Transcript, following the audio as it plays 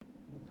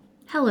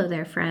Hello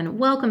there, friend.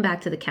 Welcome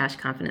back to the Cash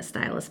Confident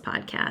Stylist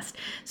podcast.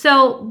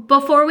 So,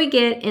 before we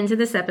get into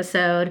this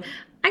episode,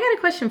 I got a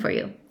question for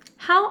you.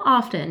 How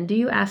often do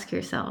you ask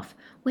yourself,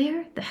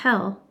 where the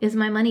hell is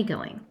my money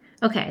going?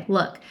 Okay,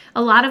 look,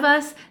 a lot of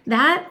us,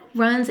 that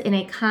runs in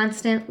a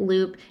constant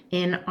loop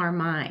in our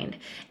mind.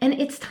 And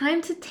it's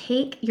time to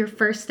take your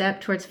first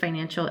step towards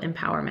financial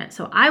empowerment.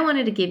 So I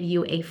wanted to give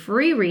you a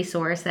free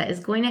resource that is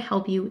going to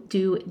help you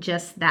do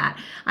just that.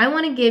 I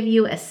want to give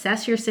you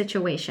Assess Your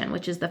Situation,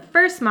 which is the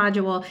first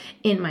module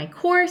in my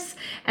course,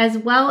 as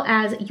well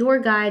as your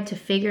guide to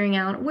figuring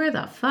out where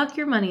the fuck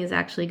your money is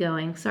actually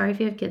going. Sorry if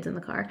you have kids in the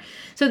car.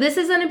 So this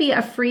is going to be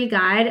a free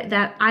guide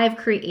that I've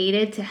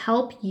created to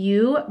help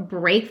you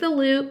break the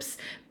loops,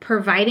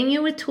 providing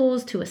you with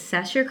tools to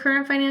assess your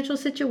current financial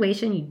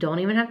situation. You don't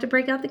even have to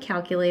break out the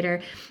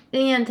calculator,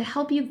 and to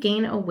help you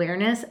gain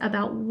awareness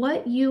about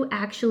what you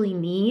actually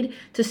need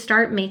to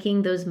start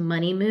making those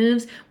money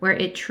moves where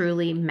it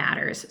truly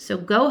matters. So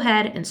go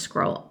ahead and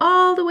scroll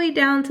all the way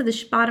down to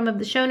the bottom of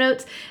the show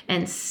notes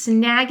and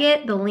snag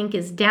it. The link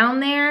is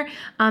down there,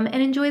 and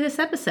enjoy this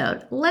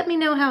episode. Let me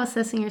know how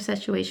assessing your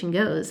situation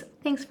goes.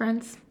 Thanks,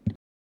 friends.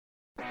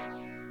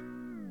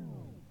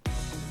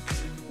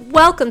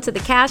 Welcome to the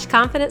Cash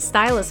Confident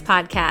Stylist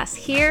podcast.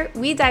 Here,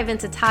 we dive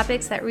into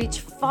topics that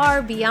reach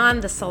far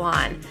beyond the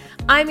salon.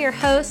 I'm your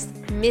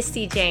host,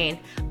 Misty Jane.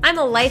 I'm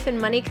a life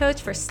and money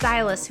coach for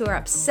stylists who are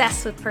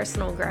obsessed with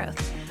personal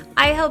growth.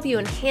 I help you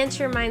enhance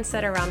your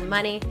mindset around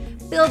money,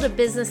 build a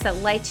business that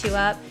lights you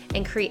up,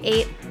 and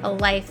create a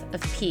life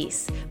of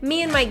peace.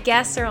 Me and my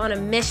guests are on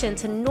a mission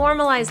to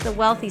normalize the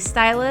wealthy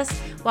stylist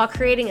while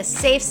creating a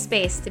safe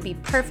space to be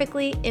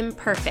perfectly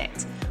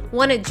imperfect.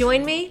 Want to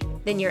join me?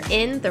 Then you're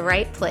in the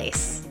right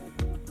place.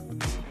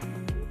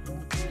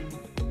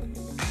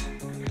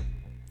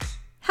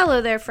 Hello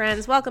there,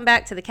 friends. Welcome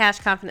back to the Cash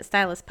Confident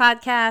Stylist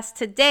podcast.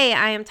 Today,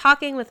 I am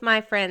talking with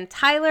my friend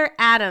Tyler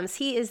Adams.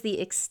 He is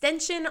the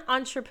extension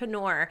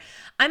entrepreneur.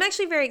 I'm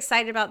actually very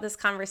excited about this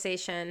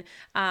conversation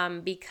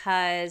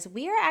because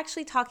we are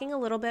actually talking a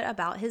little bit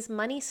about his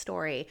money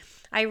story.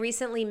 I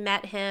recently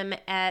met him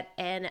at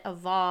an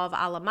Evolve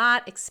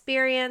Alamat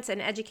experience, an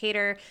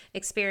educator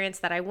experience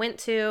that I went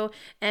to,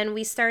 and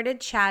we started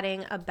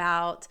chatting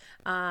about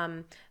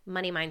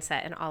money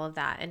mindset and all of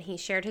that. And he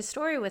shared his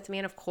story with me.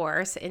 And of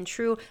course, in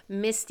true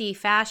Misty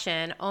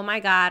fashion, oh my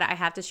God, I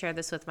have to share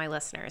this with my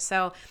listeners.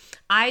 So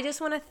I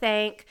just want to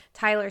thank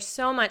Tyler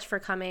so much for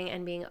coming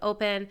and being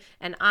open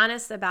and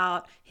honest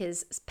about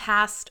his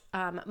past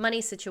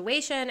money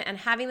situation and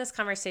having this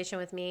conversation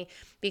with me,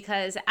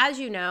 because as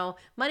you know,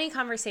 money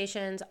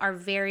conversations are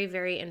very,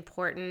 very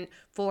important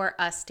for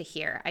us to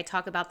hear. I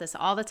talk about this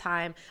all the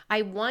time.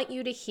 I want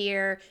you to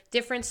hear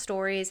different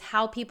stories,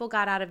 how people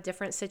got out of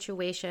different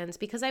situations,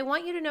 because I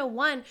want you to know,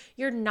 one,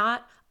 you're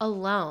not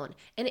alone.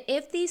 And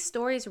if these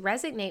stories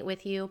resonate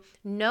with you,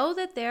 know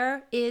that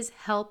there is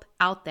help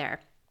out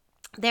there.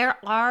 There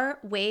are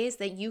ways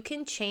that you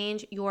can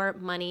change your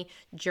money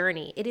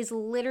journey. It is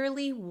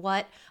literally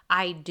what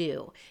I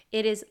do.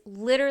 It is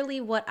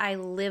literally what I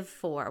live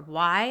for.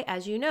 Why?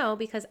 As you know,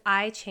 because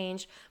I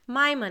changed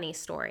my money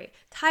story.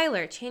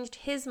 Tyler changed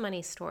his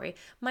money story.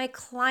 My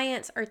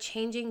clients are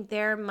changing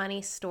their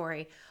money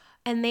story,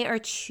 and they are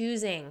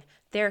choosing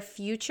their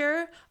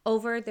future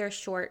over their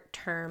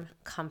short-term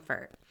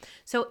comfort.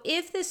 So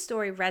if this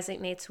story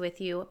resonates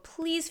with you,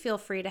 please feel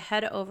free to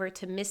head over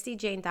to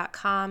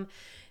mistyjane.com.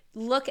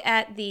 Look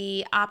at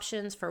the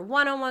options for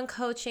one-on-one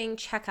coaching.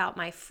 Check out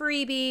my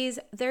freebies.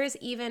 There's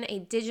even a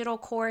digital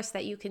course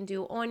that you can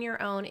do on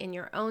your own in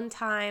your own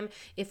time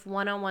if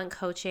one-on-one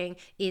coaching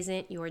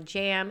isn't your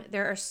jam.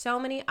 There are so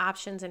many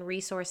options and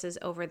resources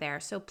over there.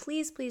 So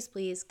please, please,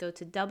 please go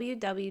to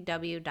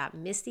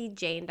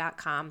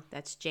www.mistyjane.com.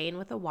 That's Jane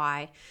with a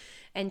Y.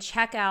 And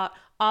check out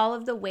all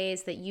of the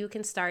ways that you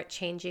can start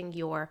changing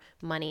your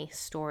money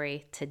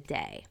story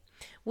today.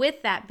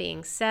 With that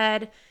being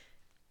said,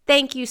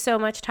 thank you so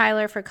much,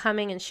 Tyler, for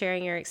coming and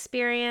sharing your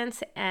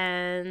experience,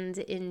 and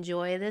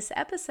enjoy this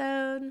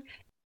episode.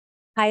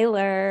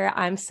 Tyler,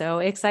 I'm so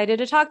excited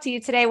to talk to you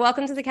today.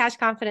 Welcome to the Cash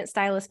Confident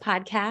Stylist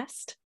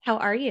podcast. How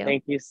are you?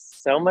 Thank you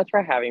so much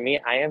for having me.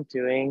 I am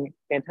doing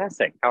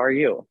fantastic. How are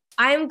you?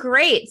 I'm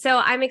great. So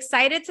I'm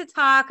excited to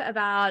talk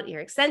about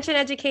your extension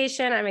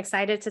education. I'm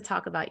excited to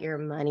talk about your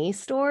money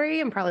story.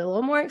 I'm probably a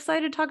little more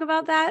excited to talk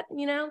about that,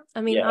 Yes.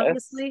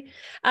 obviously.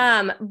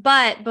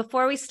 But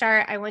before we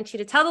start, I want you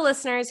to tell the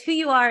listeners who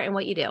you are and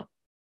what you do.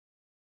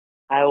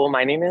 Well,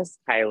 my name is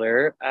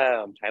Tyler,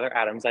 Tyler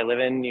Adams. I live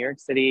in New York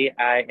City.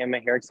 I am a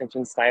hair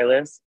extension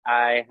stylist.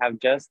 I have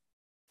just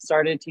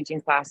started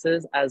teaching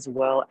classes as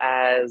well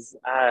as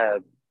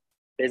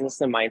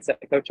business and mindset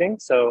coaching.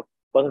 So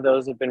both of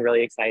those have been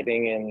really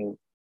exciting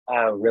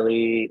and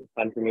really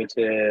fun for me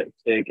to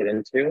get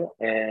into.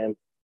 And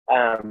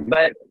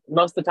but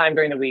most of the time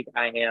during the week,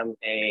 I am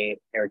a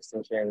hair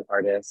extension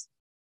artist,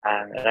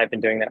 and I've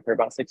been doing that for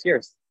about 6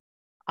 years.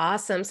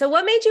 Awesome. So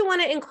what made you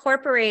want to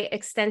incorporate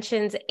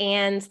extensions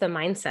and the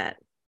mindset?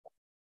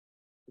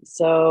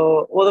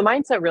 So, well, the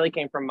mindset really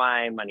came from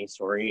my money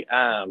story.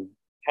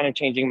 kind of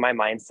changing my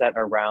mindset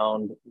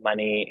around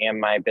money and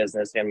my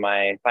business and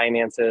my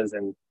finances.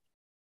 And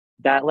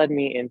that led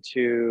me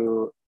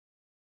into,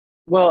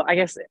 well, I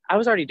guess I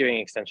was already doing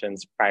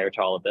extensions prior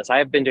to all of this. I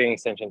have been doing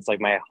extensions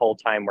like my whole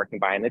time working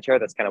behind the chair.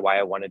 That's kind of why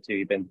I wanted to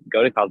even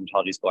go to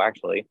cosmetology school,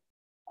 actually.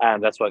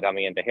 That's what got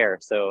me into hair.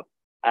 So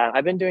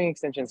I've been doing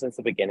extensions since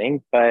the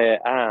beginning, but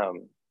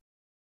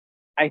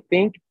I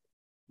think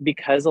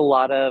because a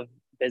lot of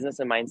business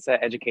and mindset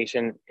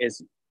education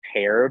is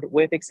paired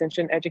with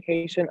extension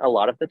education a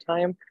lot of the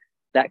time,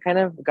 that kind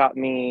of got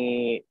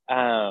me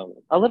a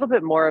little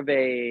bit more of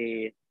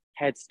a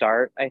head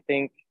start, I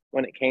think,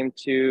 when it came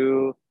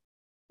to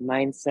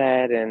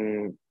mindset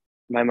and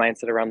my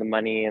mindset around the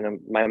money and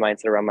my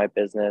mindset around my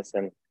business.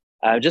 And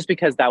just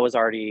because that was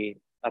already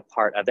a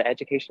part of the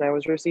education I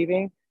was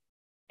receiving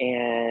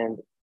and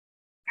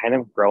kind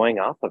of growing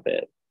off of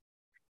it.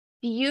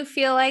 Do you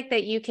feel like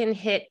that you can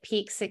hit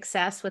peak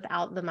success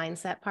without the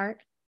mindset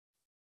part?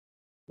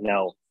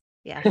 No,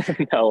 Yeah.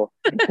 no,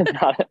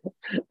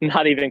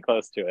 not even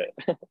close to it.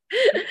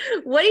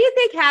 What do you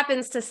think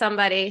happens to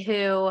somebody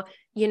who,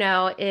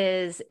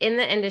 is in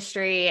the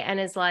industry and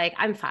is like,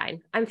 I'm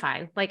fine.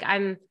 Like,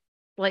 I'm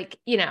like,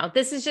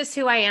 this is just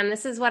who I am.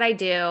 This is what I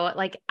do.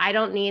 Like, I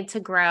don't need to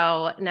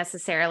grow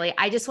necessarily.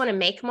 I just want to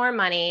make more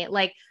money.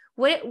 Like,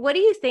 what do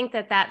you think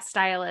that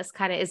stylist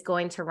kind of is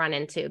going to run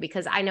into?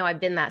 Because I know I've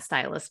been that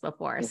stylist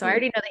before, so I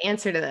already know the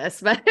answer to this,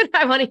 but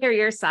I want to hear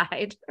your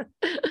side.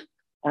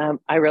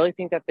 I really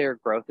think that their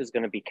growth is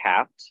going to be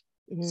capped.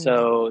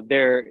 So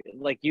they're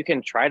like, you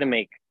can try to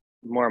make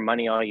more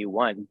money all you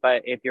want,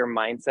 but if your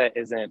mindset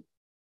isn't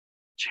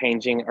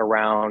changing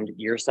around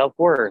your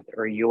self-worth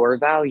or your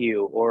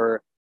value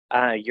or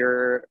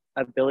your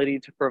ability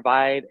to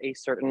provide a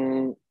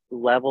certain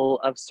level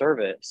of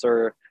service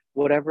or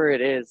whatever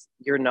it is,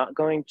 you're not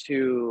going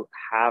to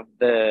have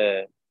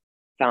the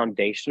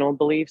foundational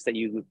beliefs that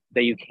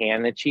you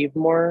can achieve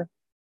more.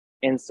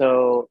 And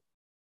so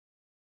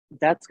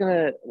that's going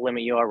to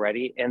limit you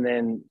already. And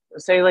then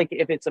say like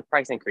if it's a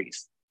price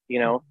increase,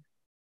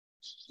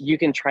 you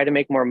can try to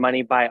make more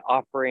money by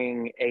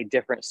offering a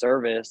different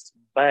service,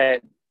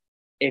 but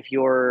if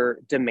your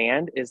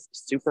demand is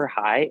super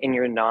high and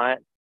you're not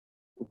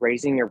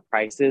raising your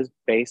prices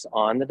based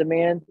on the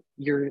demand,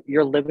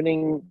 you're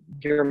limiting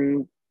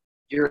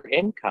your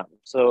income.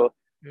 So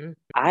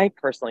I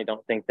personally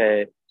don't think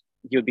that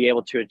you'd be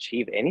able to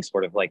achieve any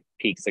sort of like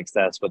peak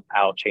success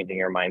without changing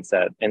your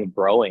mindset and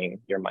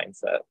growing your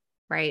mindset.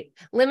 Right.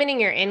 Limiting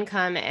your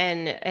income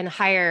and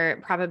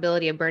higher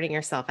probability of burning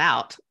yourself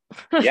out.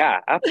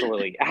 Yeah,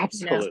 absolutely.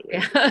 Absolutely.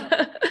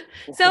 Yeah.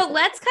 So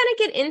let's kind of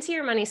get into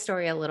your money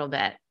story a little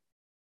bit.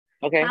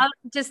 Okay.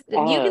 You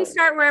can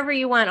start wherever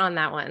you want on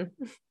that one.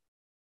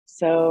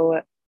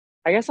 So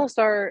I guess I'll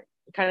start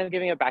kind of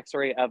giving a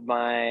backstory of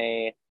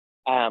my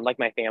like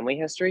my family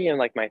history and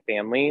like my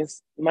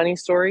family's money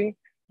story,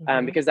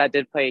 because that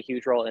did play a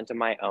huge role into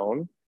my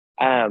own.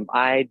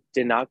 I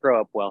did not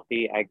grow up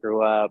wealthy. I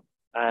grew up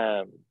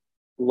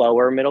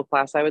lower middle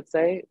class, I would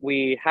say.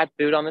 We had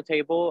food on the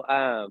table,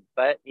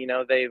 but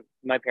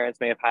my parents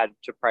may have had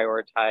to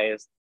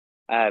prioritize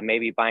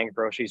maybe buying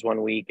groceries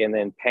one week and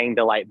then paying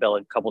the light bill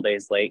a couple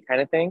days late,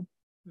 kind of thing.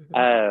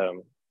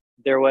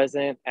 There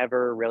wasn't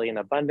ever really an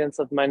abundance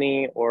of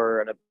money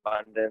or an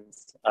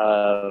abundance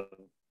of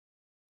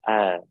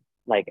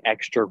like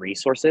extra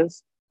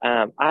resources.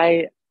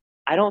 I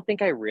don't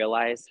think I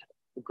realized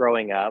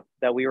growing up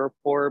that we were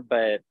poor,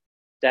 but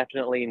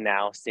definitely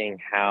now seeing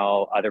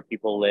how other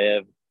people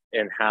live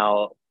and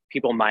how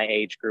people my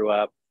age grew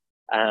up,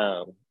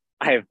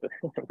 I've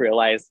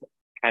realized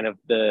kind of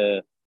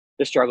the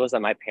struggles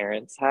that my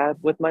parents had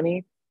with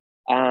money.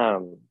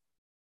 And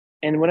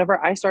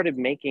whenever I started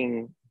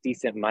making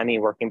decent money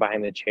working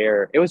behind the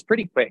chair, it was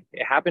pretty quick.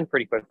 It happened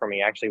pretty quick for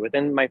me, actually.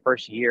 Within my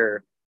first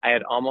year, I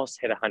had almost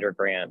hit 100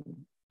 grand,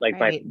 like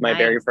my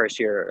very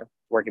first year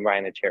working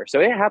behind the chair. So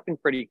it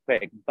happened pretty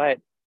quick, but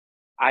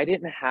I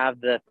didn't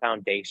have the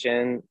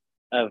foundation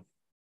of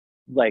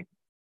like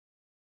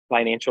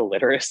financial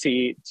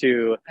literacy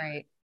to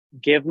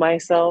give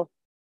myself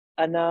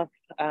enough,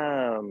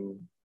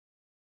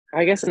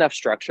 I guess enough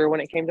structure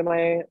when it came to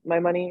my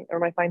money or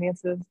my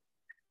finances.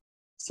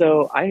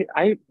 So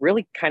I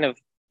really kind of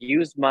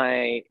used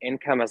my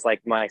income as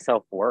like my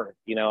self-worth.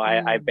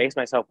 I base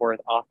my self-worth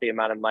off the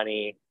amount of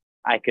money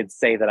I could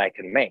say that I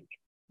can make,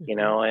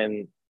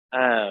 and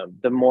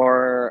the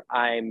more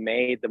I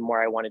made, the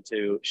more I wanted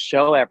to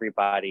show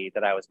everybody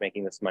that I was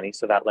making this money.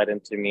 So that led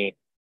into me,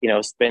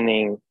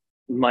 spending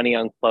money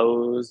on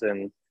clothes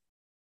and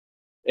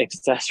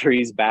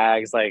accessories,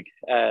 bags, like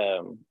I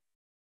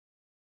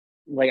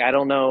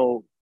don't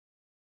know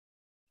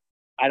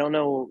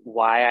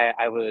why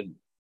I would,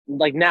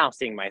 like, now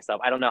seeing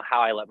myself, I don't know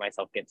how I let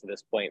myself get to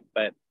this point,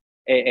 but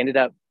it ended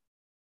up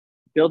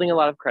building a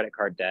lot of credit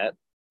card debt.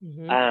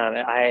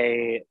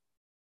 I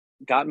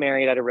got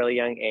married at a really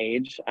young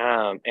age,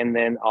 and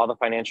then all the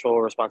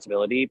financial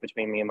responsibility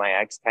between me and my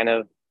ex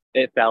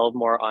it fell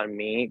more on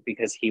me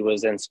because he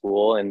was in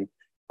school and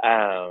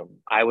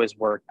I was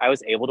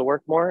able to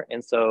work more,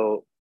 and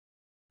so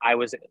I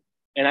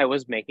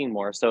was making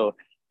more. So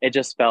it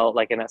just felt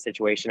like in that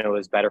situation, it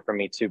was better for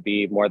me to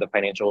be more the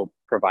financial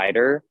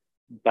provider.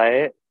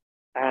 But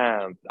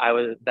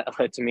that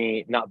led to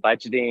me not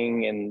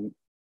budgeting. And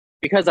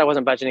because I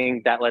wasn't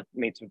budgeting, that led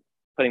me to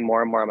putting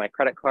more and more on my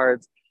credit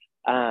cards.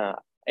 It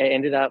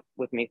ended up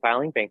with me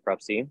filing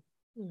bankruptcy.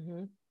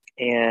 Mm-hmm.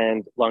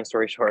 And long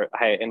story short,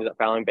 I ended up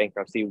filing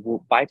bankruptcy.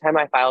 By the time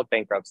I filed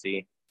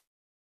bankruptcy,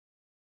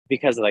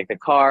 because of like the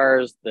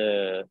cars,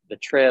 the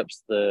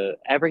trips, the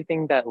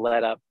everything that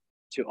led up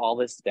to all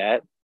this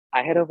debt,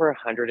 I had over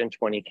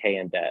 120K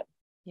in debt.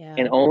 And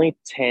Yeah. only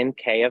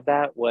 10K of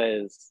that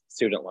was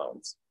student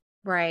loans.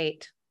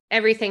 Right.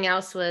 Everything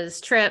else was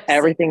trips.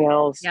 Everything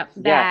else, Yep.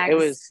 yeah,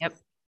 Bags. Yep.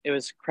 it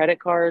was credit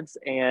cards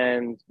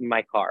and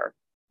my car.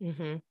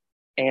 Mm-hmm.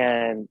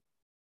 And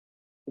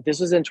this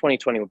was in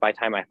 2020 by the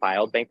time I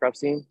filed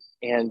bankruptcy.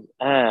 And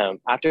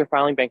after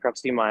filing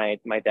bankruptcy, my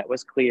debt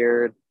was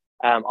cleared,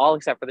 all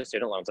except for the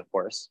student loans, of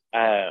course.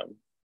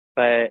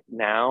 But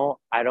now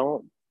I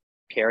don't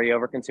carry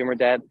over consumer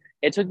debt.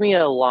 It took me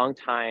a long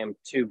time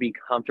to be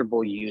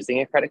comfortable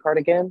using a credit card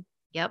again.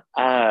 Yep.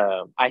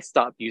 I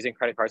stopped using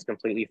credit cards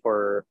completely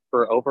for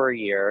over a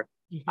year.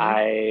 Mm-hmm.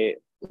 I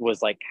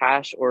was like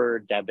cash or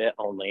debit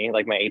only,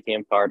 like my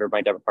ATM card or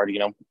my debit card,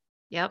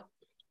 Yep.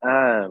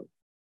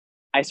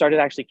 I started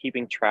actually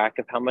keeping track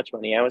of how much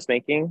money I was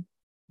making.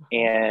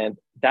 And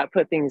that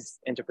put things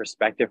into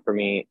perspective for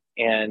me.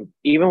 And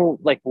even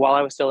like while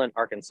I was still in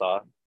Arkansas,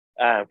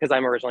 because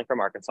I'm originally from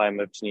Arkansas, I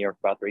moved to New York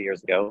about 3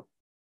 years ago.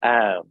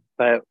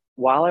 But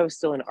while I was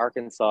still in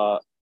Arkansas,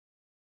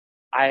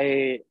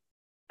 I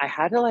I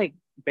had to like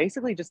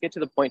basically just get to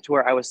the point to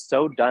where I was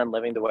so done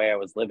living the way I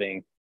was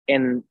living,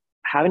 and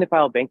having to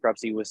file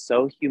bankruptcy was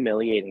so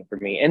humiliating for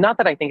me. And not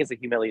that I think it's a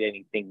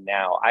humiliating thing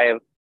now.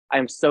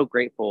 I'm so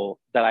grateful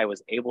that I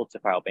was able to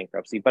file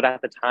bankruptcy, but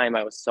at the time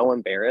I was so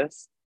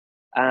embarrassed.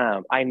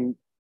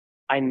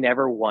 I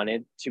never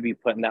wanted to be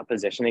put in that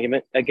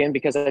position again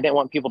because I didn't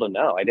want people to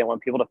know. I didn't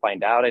want people to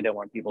find out. I didn't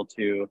want people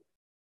to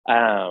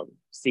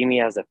see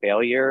me as a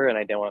failure, and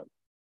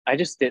I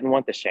just didn't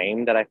want the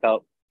shame that I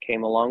felt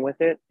came along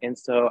with it. And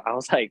so I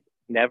was like,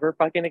 never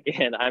fucking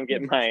again. I'm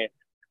getting my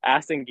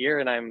ass in gear,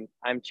 and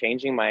I'm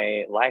changing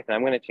my life, and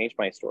I'm going to change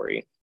my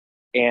story.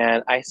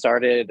 And I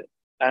started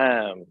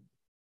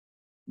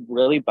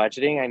really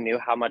budgeting. I knew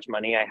how much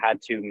money I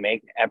had to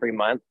make every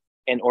month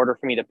in order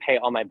for me to pay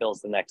all my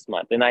bills the next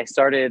month. And I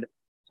started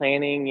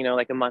planning,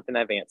 like a month in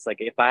advance. Like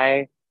if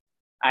I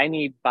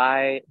need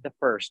by the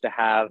first to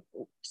have,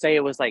 say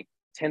it was like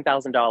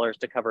 $10,000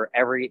 to cover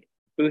every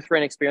booth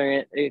rent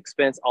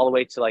expense all the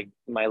way to like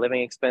my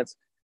living expense.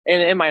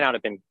 And it might not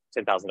have been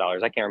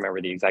 $10,000. I can't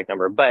remember the exact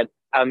number, but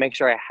I would make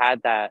sure I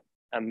had that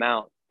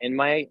amount in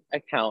my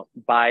account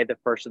by the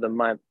first of the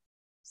month.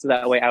 So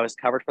that way I was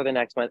covered for the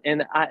next month.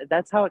 And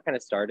that's how it kind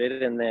of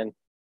started. And then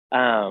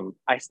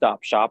I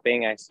stopped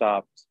shopping.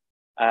 Well,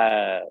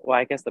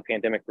 I guess the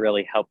pandemic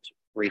really helped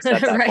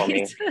reset that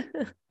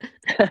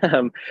for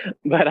me.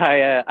 But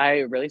I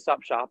really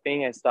stopped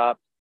shopping. I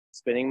stopped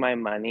spending my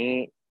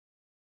money,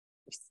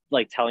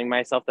 like telling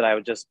myself that I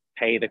would just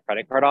pay the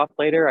credit card off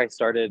later. I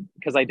started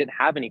because I didn't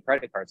have any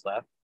credit cards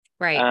left.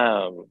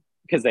 Right.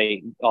 Because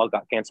they all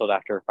got canceled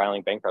after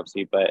filing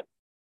bankruptcy, but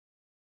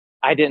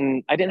I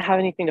didn't have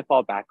anything to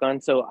fall back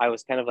on. So I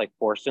was kind of like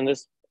forced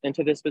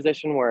into this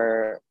position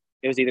where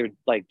it was either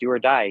like do or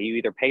die. You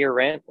either pay your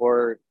rent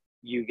or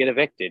you get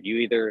evicted. You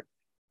either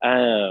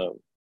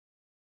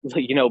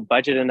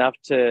budget enough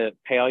to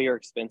pay all your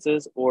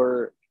expenses,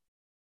 or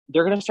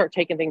they're going to start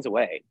taking things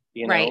away,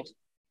 Right.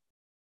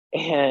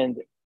 And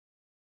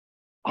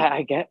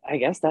I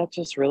guess that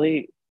just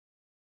really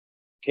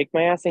kicked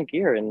my ass in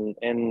gear. And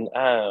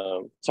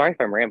sorry if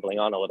I'm rambling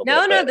on a little bit.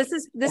 No, this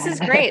is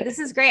great. This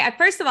is great.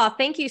 First of all,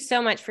 thank you so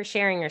much for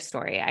sharing your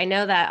story. I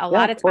know that a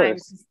lot of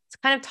times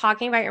kind of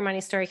talking about your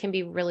money story can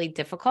be really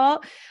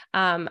difficult.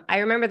 I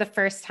remember the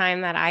first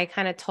time that I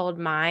kind of told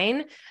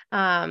mine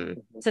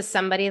to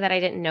somebody that I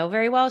didn't know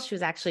very well. She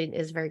is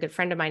a very good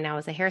friend of mine now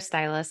as a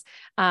hairstylist.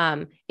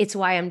 It's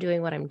why I'm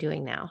doing what I'm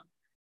doing now,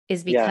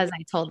 is because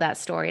I told that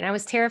story and I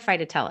was terrified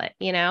to tell it,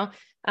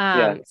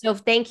 So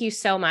thank you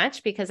so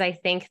much, because I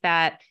think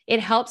that it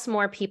helps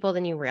more people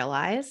than you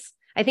realize.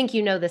 I think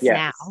you know this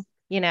now,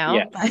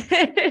 Yes.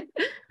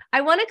 I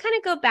want to kind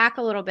of go back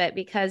a little bit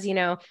because,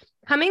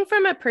 coming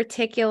from a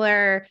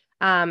particular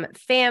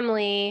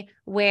family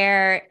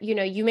where,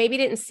 you maybe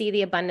didn't see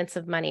the abundance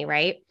of money,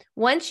 right?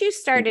 Once you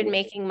started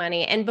making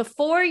money and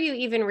before you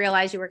even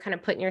realized you were kind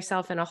of putting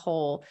yourself in a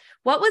hole,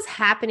 what was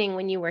happening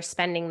when you were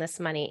spending this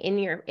money in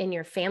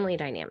your family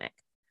dynamic?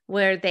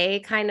 Were they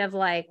kind of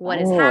like, what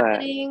is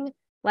happening?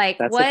 Like,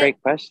 that's a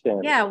great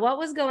question. Yeah. What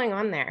was going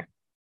on there?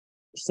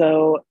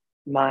 So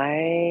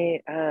my,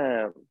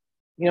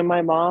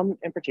 my mom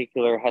in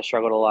particular has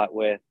struggled a lot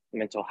with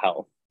mental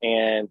health,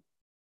 and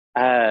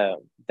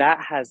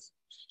that has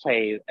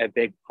played a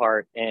big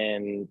part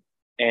in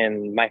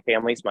my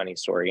family's money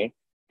story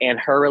and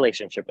her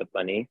relationship with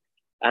money.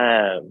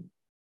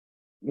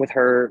 With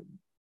her,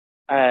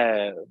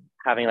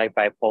 having like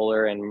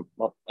bipolar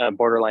and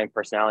borderline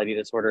personality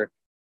disorder,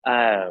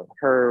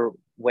 her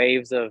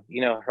waves of,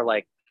 her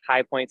like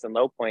high points and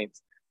low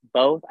points,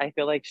 both, I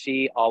feel like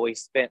she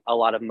always spent a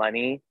lot of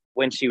money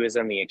when she was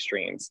in the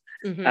extremes.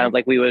 Mm-hmm.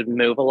 Like we would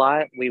move a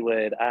lot. We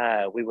would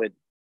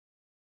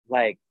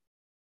like,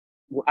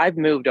 I've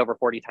moved over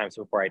 40 times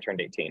before I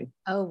turned 18,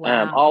 Oh,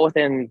 wow. all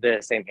within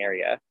the same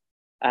area.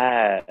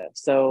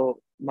 So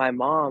my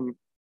mom,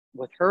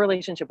 with her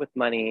relationship with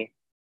money,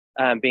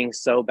 being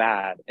so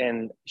bad,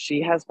 and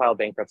she has filed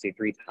bankruptcy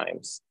 3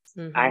 times.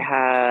 I Mm-hmm.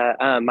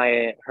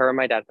 had her and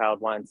my dad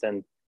filed once,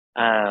 and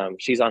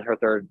she's on her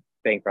third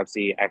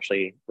bankruptcy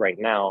actually right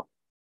now.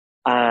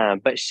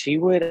 But she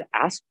would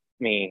ask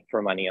me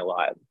for money a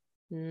lot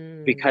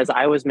Mm. because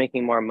I was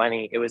making more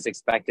money. It was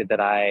expected that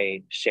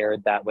I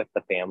shared that with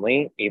the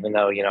family, even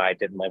though I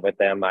didn't live with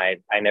them. I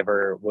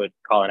never would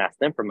call and ask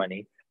them for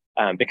money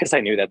because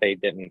I knew that they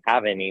didn't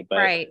have any. But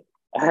Right.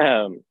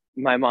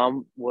 my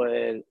mom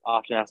would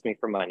often ask me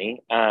for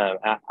money.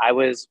 I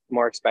was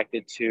more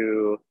expected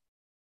to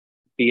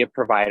be a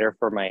provider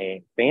for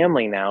my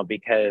family now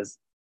because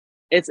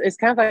it's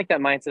kind of like that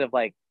mindset of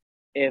like,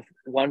 if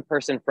one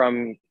person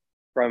from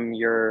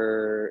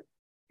your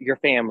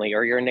family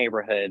or your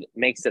neighborhood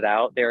makes it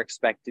out, they're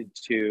expected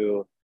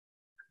to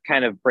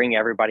kind of bring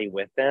everybody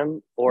with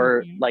them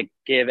or Mm-hmm. like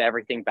give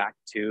everything back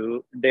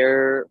to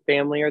their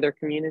family or their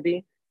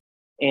community.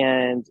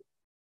 And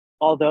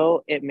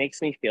although it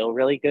makes me feel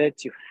really good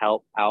to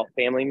help out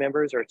family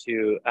members or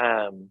to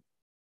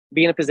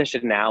be in a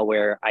position now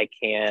where I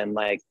can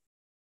like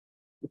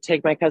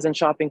take my cousin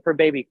shopping for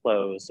baby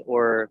clothes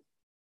or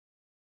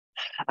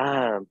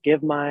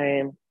give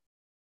my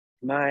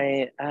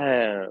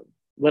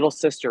little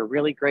sister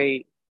really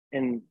great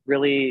and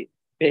really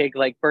big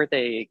like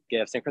birthday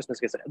gifts and Christmas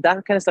gifts.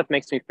 That kind of stuff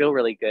makes me feel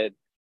really good.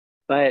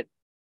 But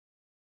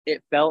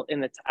it felt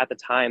at the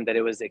time that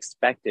it was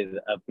expected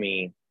of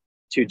me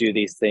to do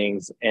these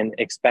things and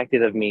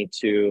expected of me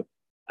to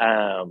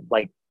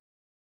like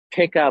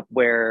pick up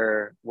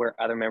where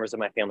other members of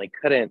my family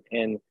couldn't.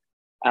 And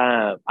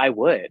I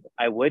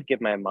would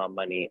give my mom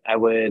money. I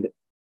would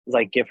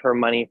like give her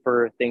money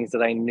for things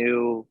that I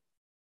knew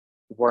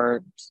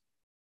weren't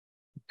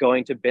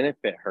going to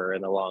benefit her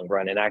in the long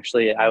run. And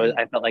actually Right.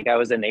 I felt like I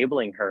was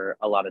enabling her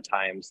a lot of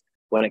times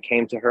when it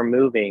came to her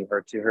moving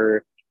or to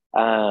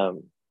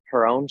um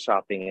her own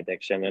shopping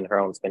addiction and her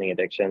own spending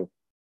addiction.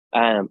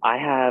 I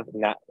have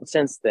not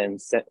since then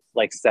set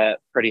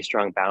pretty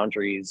strong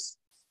boundaries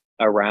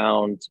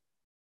around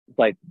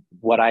like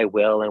what I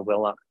will and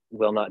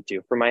will not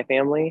do for my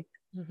family.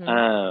 Mm-hmm.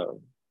 Um,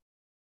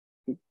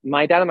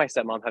 my dad and my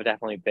stepmom have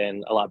definitely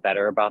been a lot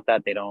better about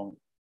that. They don't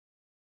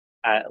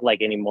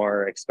like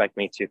anymore expect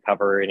me to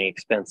cover any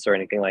expense or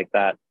anything like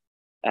that.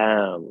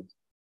 Um,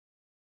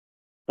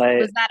 but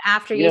Was that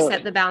after you you know,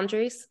 set the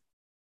boundaries?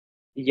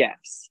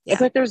 yes, Yeah.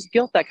 but there's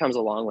guilt that comes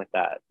along with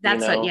that.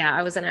 That's what, yeah,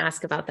 I was going to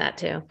ask about that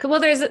too. Well,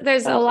 there's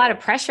a Uh, lot of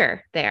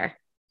pressure there.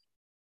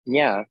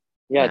 yeah,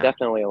 yeah, Yeah.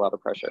 definitely a lot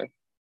of pressure.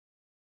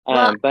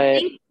 Well, I But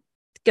think,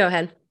 go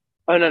ahead.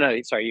 oh no,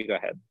 no, sorry, you go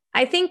ahead.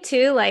 I think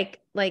too, like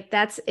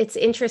that's it's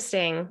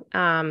interesting.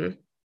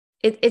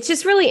 It's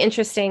just really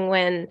interesting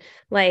when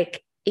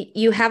like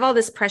you have all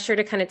this pressure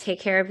to kind of take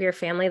care of your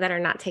family that are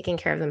not taking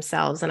care of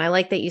themselves. And I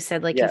like that you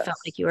said like you felt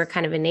like Yes, you were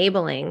kind of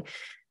enabling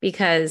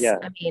because yeah,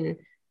 I mean,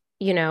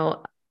 you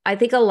know, I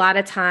think a lot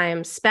of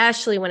times,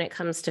 especially when it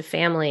comes to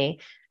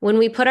family, when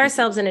we put mhm,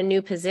 ourselves in a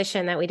new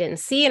position that we didn't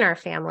see in our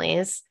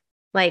families,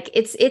 like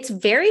it's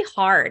very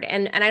hard.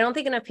 And I don't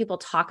think enough people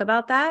talk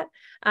about that.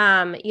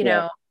 You yeah,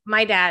 know,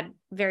 my dad,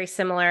 very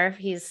similar.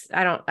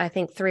 I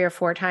think 3 or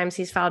 4 times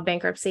he's filed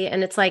bankruptcy.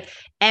 And it's like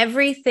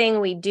everything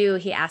we do,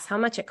 he asks how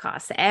much it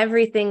costs.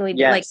 Everything we do,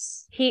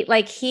 yes,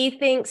 he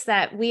thinks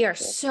that we are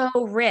so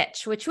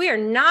rich, which we are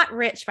not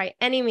rich by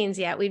any means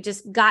yet. We've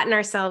just gotten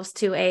ourselves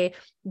to a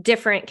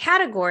different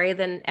category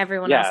than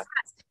everyone else yeah,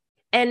 has.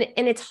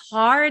 And it's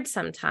hard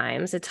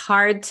sometimes. It's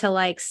hard to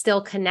like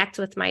still connect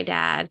with my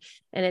dad.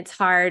 And it's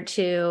hard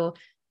to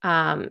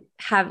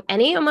have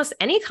almost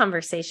any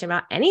conversation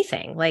about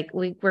anything. Like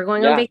we're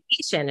going on yeah,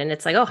 vacation and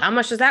it's like, oh, how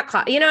much does that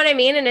cost? You know what I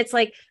mean? And it's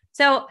like,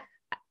 so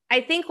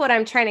I think what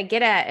I'm trying to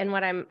get at and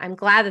what I'm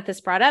glad that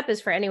this brought up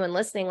is for anyone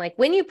listening, like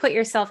when you put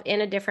yourself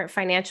in a different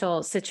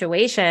financial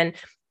situation,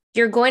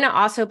 you're going to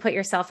also put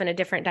yourself in a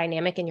different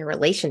dynamic in your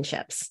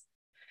relationships,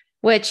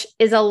 which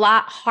is a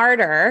lot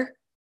harder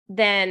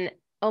than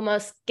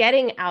almost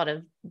getting out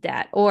of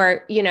debt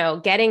or,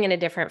 getting in a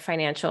different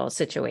financial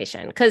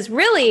situation. Because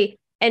really,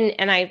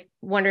 and I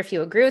wonder if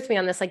you agree with me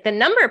on this, like the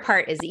number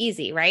part is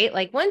easy, right?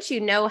 Like once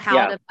you know how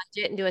yeah, to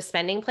budget and do a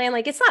spending plan,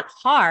 like it's not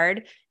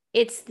hard.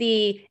 It's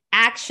the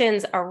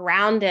actions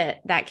around it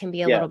that can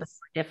be a little bit yes,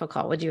 more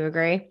difficult. Would you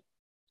agree?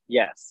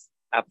 yes,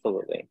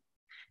 absolutely.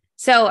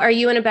 So are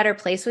you in a better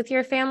place with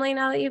your family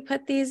now that you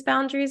put these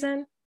boundaries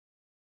in?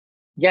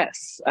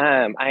 Yes,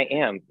 I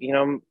am.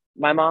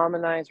 My mom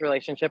and I's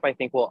relationship, I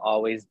think, will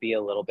always be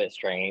a little bit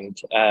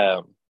strained.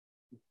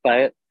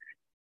 But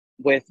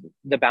with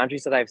the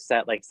boundaries that I've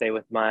set, like say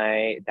with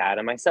my dad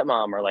and my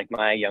stepmom, or like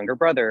my younger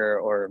brother,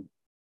 or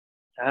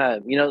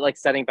like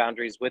setting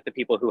boundaries with the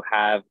people who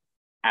have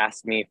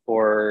asked me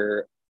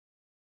for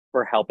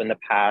help in the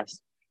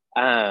past.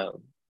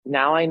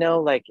 Now I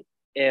know, like,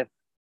 if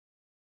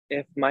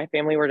my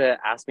family were to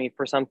ask me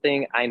for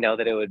something, I know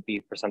that it would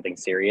be for something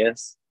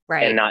serious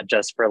and Right. not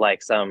just for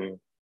like some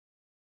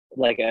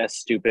like a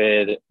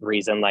stupid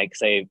reason, like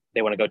say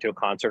they want to go to a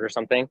concert or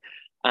something.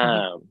 Mhm.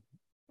 Um,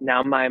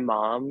 Now my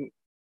mom,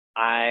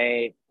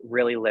 I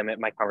really limit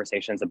my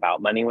conversations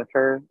about money with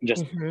her,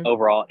 just Mhm.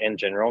 overall in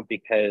general,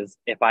 because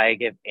if I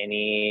give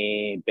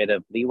any bit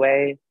of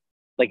leeway,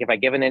 like if I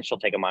give an inch, she'll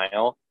take a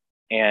mile.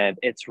 And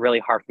it's really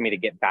hard for me to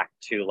get back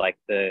to like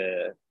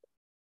the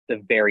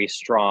very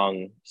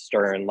strong,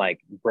 stern, like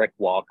brick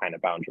wall kind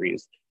of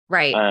boundaries.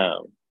 Right.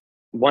 Um,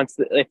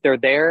 if they're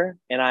there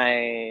and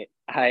I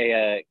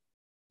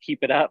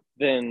keep it up,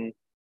 then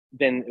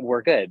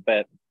we're good.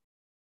 But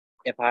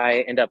if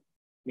I end up,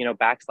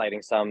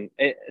 backsliding some,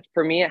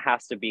 for me, it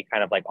has to be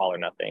kind of like all or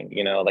nothing,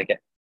 like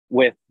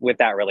with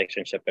that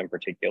relationship in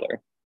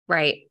particular.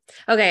 Right.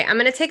 Okay, I'm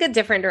going to take a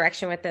different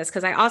direction with this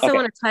because I also Okay.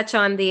 want to touch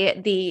on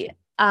the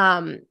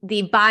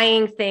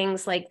buying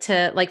things like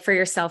to like for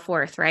your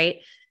self-worth, right?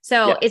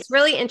 So it's Yes.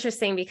 really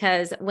interesting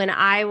because when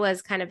I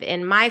was kind of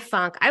in my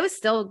funk, I was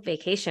still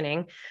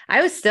vacationing.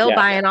 I was still Yeah.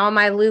 buying all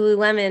my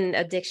Lululemon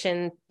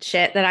addiction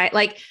shit that I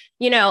like,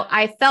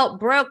 I felt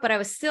broke, but I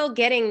was still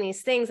getting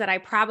these things that I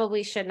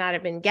probably should not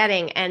have been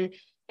getting. And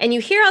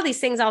you hear all these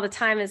things all the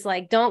time is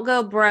like, don't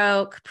go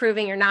broke,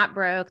 proving you're not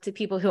broke to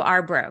people who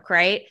are broke,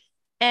 right?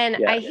 And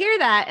I Yeah. hear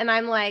that and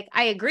I'm like,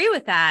 I agree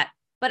with that,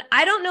 but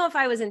I don't know if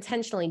I was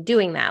intentionally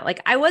doing that.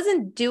 Like I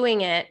wasn't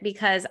doing it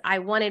because I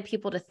wanted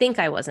people to think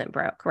I wasn't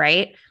broke,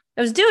 right?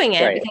 I was doing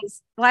it Right.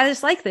 because, well, I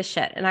just like this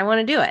shit and I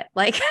want to do it.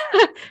 Like, do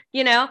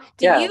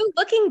Yeah. you,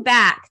 looking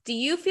back, do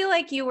you feel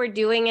like you were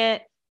doing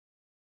it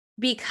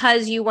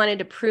because you wanted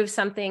to prove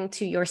something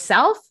to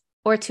yourself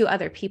or to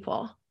other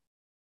people?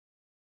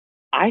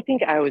 I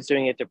think I was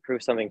doing it to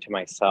prove something to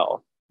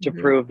myself, to Mm-hmm.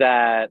 prove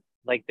that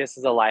like this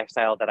is a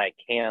lifestyle that I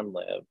can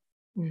live.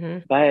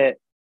 Mm-hmm. But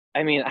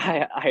I mean,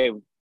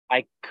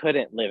 I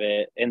couldn't live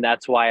it, and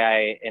that's why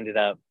I ended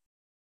up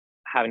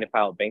having to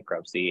file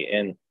bankruptcy.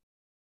 And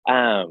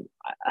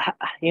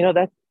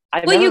that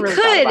I've Well, never really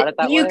thought about it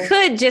that you way.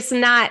 could just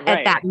not at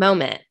Right. that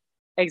moment.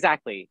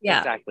 Exactly. Yeah.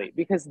 Exactly.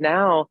 Because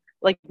now,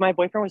 like my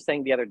boyfriend was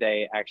saying the other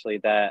day, actually,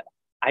 that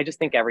I just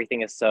think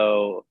everything is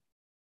so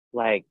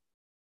like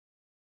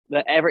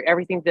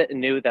everything that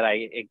new that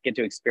I get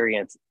to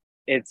experience,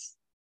 it's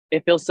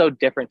it feels so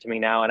different to me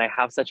now, and I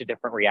have such a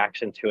different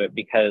reaction to it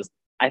because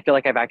I feel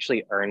like I've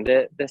actually earned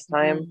it this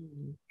time.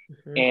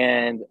 Mm-hmm.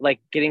 And like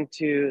getting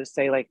to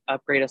say like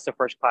upgrade us to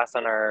first class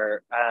on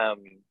our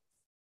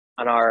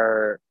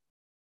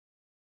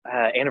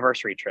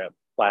anniversary trip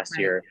last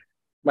Right. year,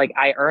 like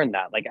I earned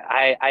that. Like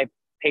I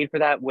paid for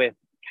that with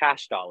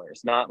cash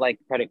dollars, not like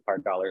credit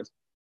card dollars.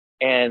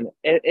 And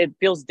it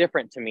feels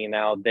different to me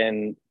now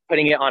than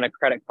putting it on a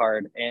credit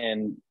card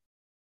and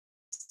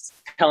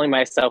telling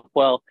myself,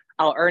 well,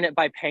 I'll earn it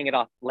by paying it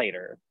off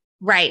later.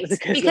 Right.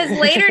 Because Because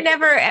later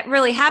never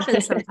really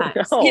happens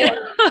sometimes. no,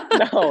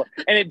 no,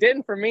 and it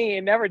didn't for me.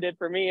 It never did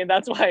for me, and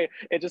that's why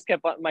it just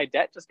kept on. My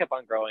debt just kept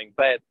on growing.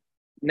 But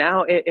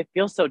now it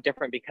feels so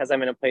different because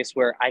I'm in a place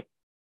where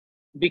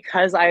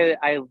because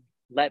I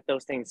let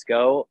those things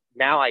go.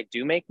 Now I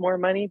do make more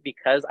money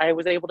because I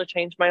was able to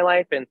change my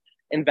life and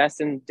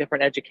invest in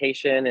different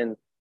education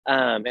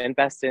and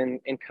invest in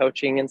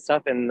coaching and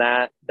stuff, and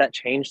that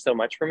changed so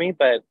much for me.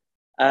 But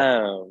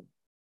um,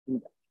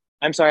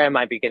 I'm sorry, I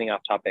might be getting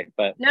off topic,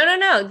 No, no,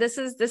 no. This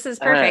is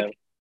um, perfect.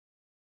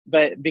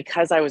 but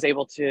because I was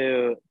able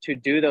to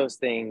do those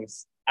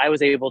things, I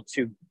was able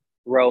to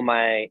grow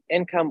my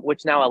income,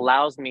 which now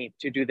allows me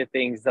to do the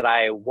things that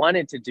I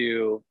wanted to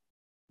do,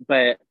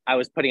 but I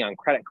was putting on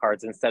credit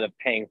cards instead of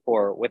paying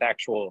for with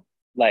actual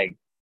like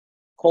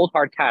cold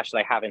hard cash that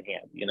I have in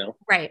hand.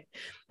 Right.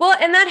 Well,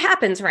 and that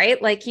happens, right?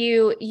 Like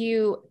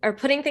you are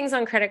putting things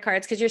on credit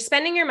cards because you're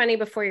spending your money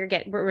before you're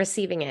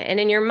receiving it. And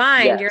in your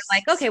mind, you're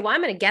like, Yes. okay, well,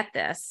 I'm going to get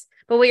this.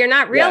 But what you're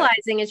not Yeah.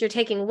 realizing is you're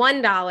taking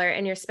 $1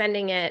 and you're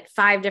spending it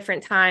 5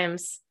 different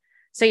times.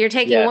 So you're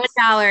taking Yes.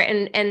 $1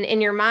 and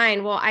in your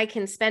mind, well, I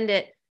can spend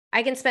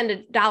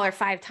 $1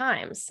 5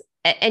 times.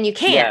 And you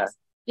can't,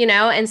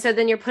 Yeah. and so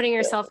then you're putting Yeah.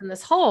 yourself in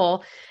this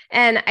hole.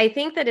 And I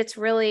think that it's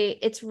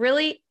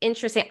really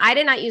interesting. I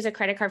did not use a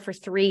credit card for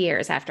 3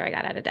 years after I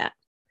got out of debt.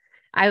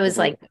 I was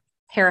Hmm. like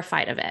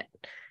terrified of it.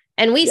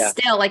 And we Yeah.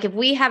 still, like, if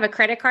we have a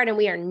credit card and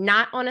we are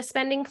not on a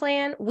spending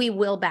plan, we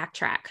will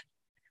backtrack.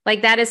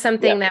 Like that is Yeah.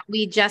 something that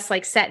we just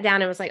like sat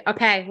down and was like,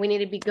 okay, we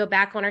need to go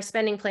back on our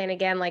spending plan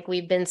again. Like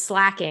we've been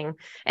slacking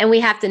and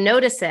we have to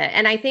notice it.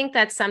 And I think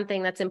that's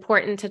something that's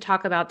important to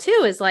talk about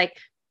too, is like,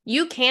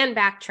 you can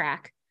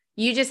backtrack.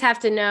 You just have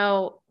to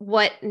know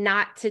what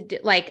not to do.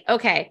 Like,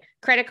 okay,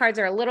 credit cards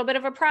are a little bit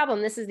of a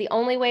problem. This is the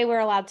only way we're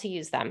allowed to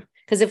use them.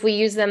 Because if we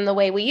use them the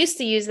way we used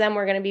to use them,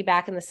 we're going to be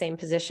back in the same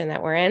position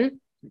that we're in.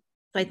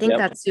 So I think Yep.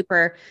 that's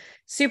super,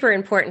 super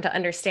important to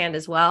understand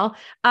as well.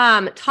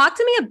 Talk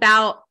to me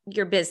about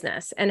your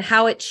business and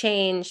how it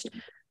changed,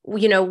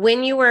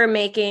 when you were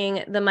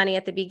making the money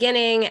at the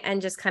beginning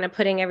and just kind of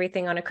putting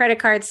everything on a credit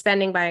card,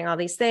 spending, buying all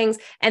these things.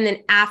 And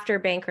then after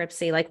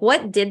bankruptcy, like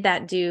what did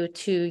that do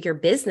to your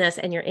business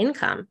and your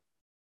income?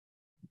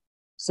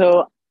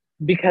 So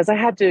because I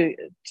had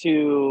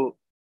to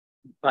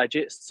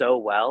budget so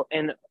well,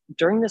 and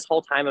during this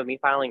whole time of me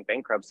filing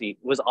bankruptcy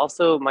was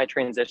also my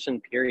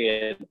transition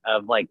period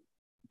of like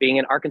being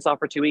in Arkansas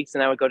for 2 weeks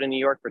and I would go to New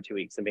York for 2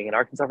 weeks and being in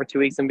Arkansas for 2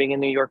 weeks and being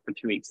in New York for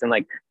 2 weeks. And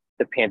like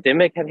the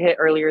pandemic had hit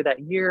earlier that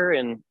year.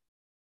 And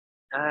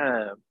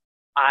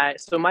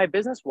so my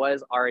business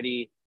was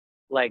already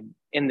like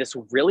in this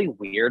really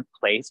weird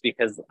place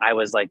because I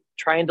was like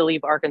trying to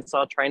leave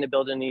Arkansas, trying to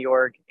build in New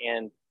York.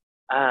 And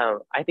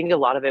I think a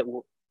lot of it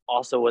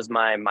also was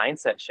my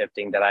mindset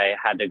shifting that I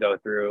had to go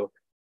through.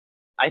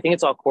 I think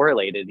it's all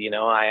correlated.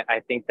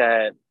 I think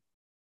that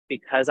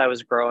because I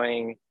was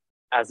growing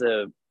as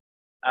an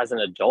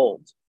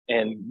adult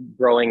and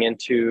growing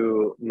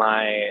into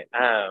my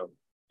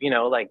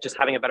like just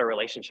having a better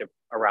relationship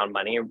around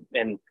money,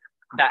 and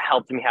that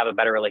helped me have a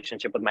better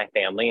relationship with my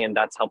family, and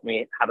that's helped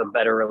me have a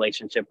better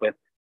relationship with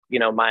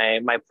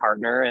my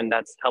partner, and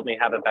that's helped me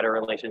have a better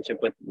relationship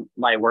with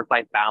my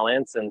work-life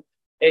balance. And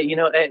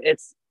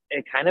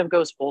it kind of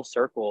goes full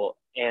circle.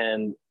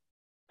 And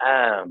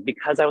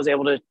because I was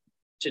able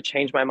to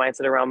change my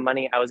mindset around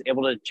money, I was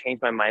able to change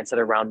my mindset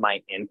around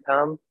my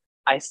income.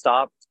 I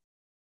stopped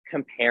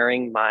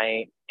comparing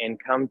my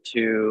income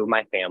to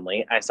my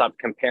family. I stopped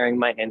comparing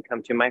my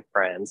income to my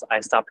friends. I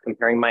stopped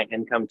comparing my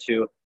income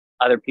to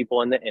other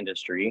people in the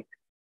industry.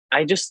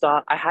 I just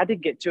thought I had to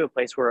get to a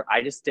place where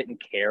I just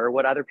didn't care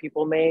what other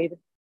people made.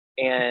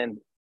 And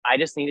I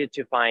just needed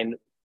to find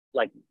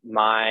like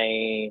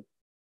my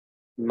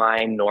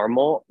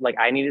normal, like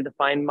I needed to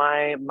find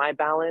my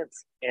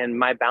balance, and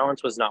my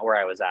balance was not where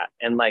I was at.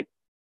 And like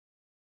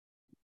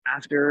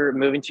after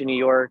moving to New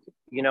York,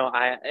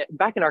 I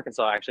back in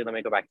Arkansas, actually, let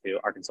me go back to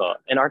Arkansas.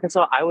 In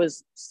Arkansas, I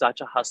was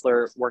such a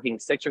hustler, working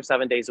 6 or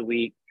 7 days a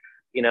week,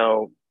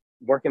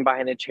 working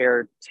behind a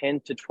chair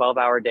 10 to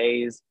 12-hour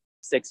days,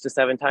 6 to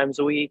 7 times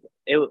a week.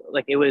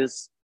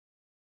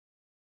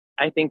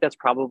 I think that's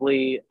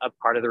probably a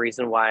part of the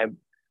reason why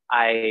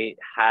I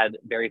had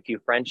very few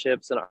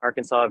friendships in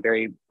Arkansas, a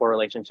very poor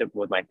relationship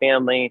with my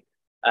family,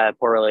 a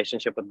poor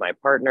relationship with my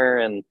partner.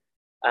 And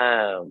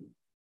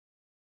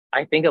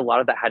I think a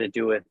lot of that had to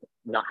do with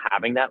not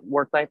having that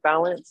work-life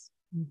balance.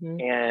 Mm-hmm.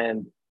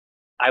 And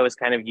I was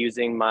kind of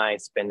using my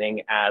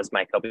spending as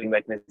my coping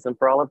mechanism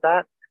for all of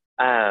that.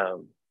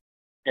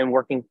 And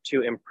working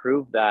to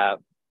improve that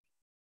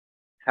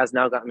has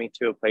now gotten me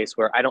to a place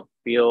where I don't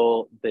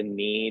feel the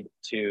need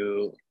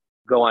to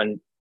go on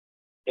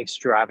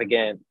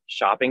extravagant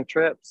shopping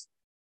trips.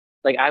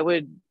 Like I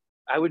would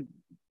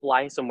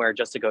fly somewhere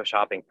just to go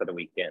shopping for the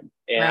weekend.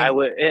 And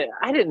right.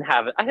 I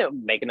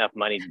didn't make enough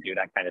money to do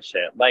that kind of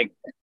shit. Like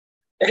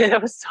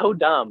it was so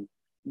dumb.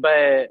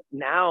 But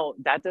now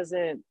that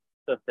doesn't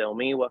fulfill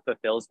me. What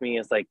fulfills me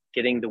is like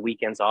getting the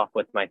weekends off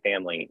with my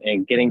family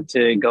and getting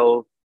to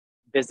go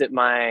visit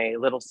my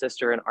little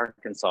sister in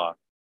Arkansas,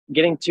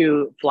 getting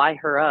to fly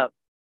her up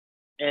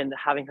and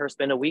having her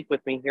spend a week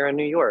with me here in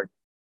New York,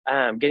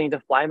 getting to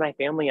fly my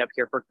family up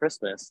here for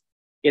Christmas,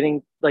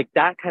 getting like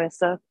that kind of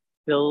stuff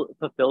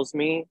fulfills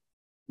me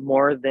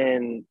more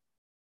than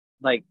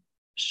like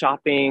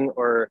shopping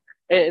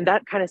and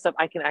that kind of stuff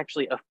I can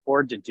actually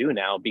afford to do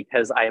now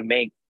because I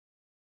make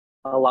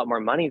a lot more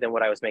money than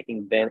what I was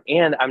making then,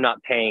 and I'm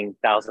not paying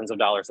thousands of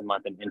dollars a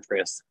month in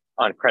interest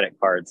on credit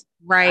cards.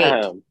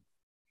 Right.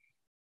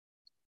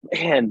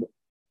 And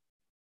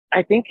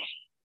I think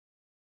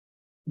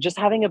just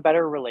having a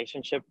better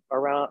relationship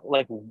around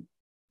like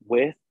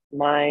with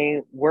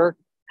my work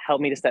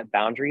helped me to set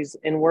boundaries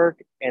in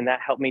work, and that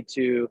helped me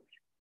to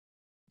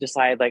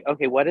decide like,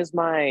 okay, what is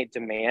my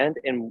demand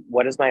and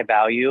what is my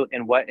value,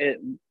 and what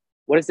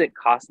does it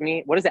cost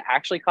me? What does it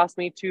actually cost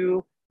me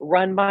to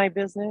run my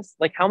business?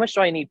 Like how much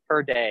do I need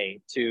per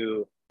day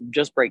to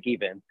just break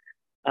even?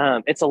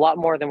 It's a lot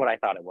more than what I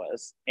thought it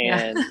was.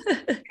 And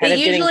it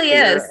usually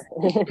is.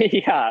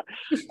 Yeah.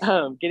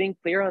 Getting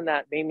clear on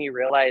that made me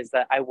realize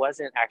that I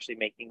wasn't actually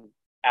making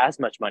as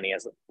much money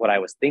as what I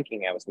was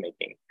thinking I was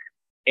making.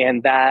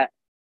 And that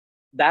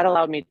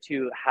allowed me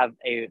to have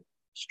a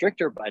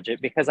stricter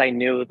budget because I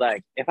knew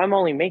like if I'm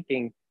only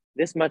making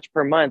this much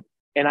per month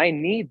and I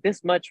need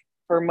this much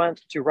per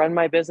month to run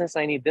my business,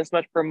 I need this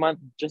much per month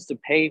just to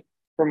pay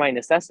for my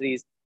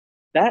necessities,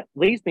 that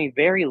leaves me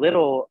very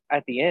little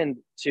at the end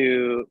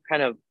to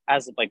kind of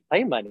as like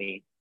play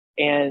money.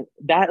 And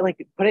that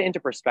like put it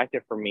into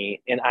perspective for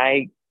me. And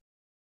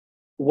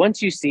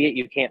once you see it,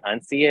 you can't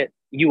unsee it.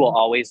 You will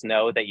always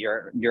know that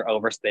you're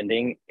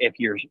overspending if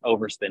you're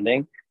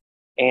overspending.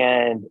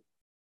 And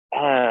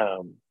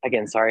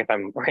again, sorry if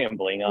I'm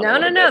rambling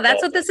on. No.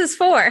 That's what this is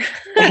for.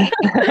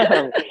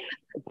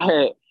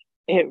 But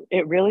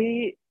it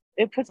really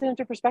puts it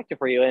into perspective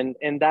for you,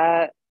 and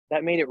that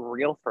made it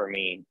real for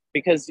me,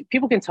 because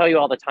people can tell you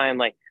all the time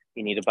like,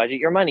 you need to budget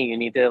your money. You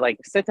need to like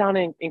sit down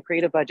and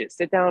create a budget,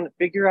 sit down,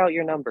 figure out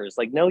your numbers,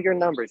 like know your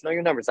numbers.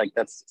 Like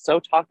that's so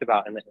talked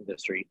about in the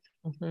industry.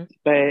 Mm-hmm.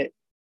 But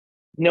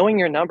knowing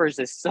your numbers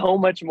is so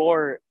much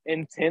more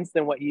intense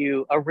than what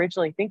you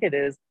originally think it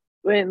is.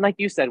 And like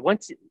you said,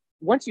 once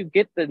you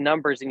get the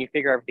numbers and you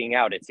figure everything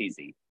out, it's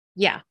easy.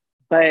 Yeah.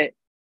 But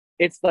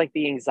it's like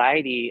the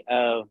anxiety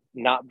of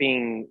not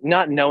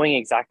knowing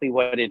exactly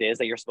what it is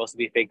that you're supposed to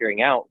be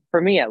figuring out.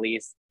 For me, at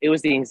least, it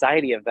was the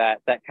anxiety of that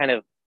kind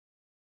of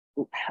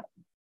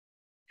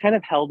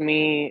held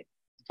me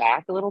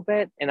back a little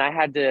bit. And I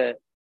had to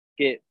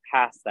get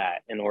past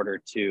that in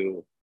order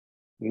to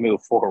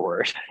move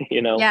forward,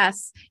 you know?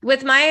 Yes.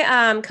 With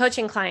my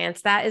coaching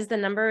clients, that is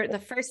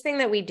the first thing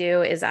that we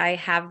do is I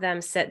have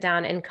them sit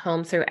down and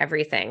comb through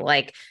everything,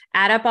 like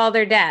add up all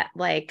their debt,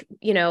 like,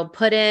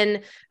 put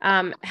in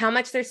how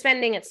much they're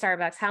spending at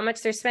Starbucks, how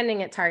much they're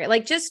spending at Target,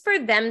 like just for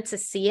them to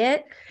see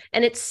it.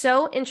 And it's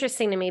so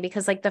interesting to me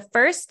because like the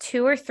first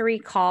 2 or 3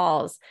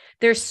 calls,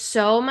 there's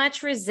so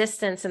much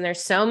resistance and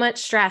there's so much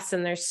stress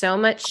and there's so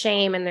much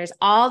shame and there's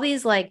all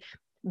these like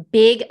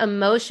big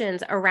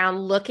emotions around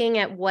looking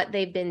at what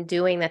they've been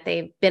doing that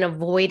they've been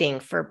avoiding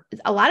for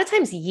a lot of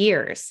times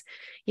years,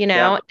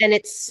 Yeah. and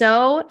it's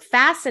so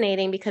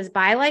fascinating because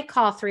by like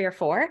call 3 or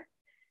 4,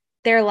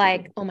 they're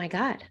like, oh my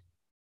God,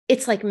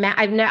 it's like,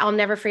 I'll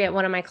never forget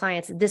one of my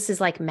clients. This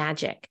is like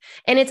magic.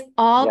 And it's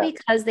all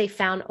because they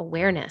found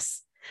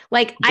awareness.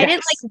 Like I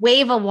didn't like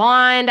wave a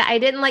wand. I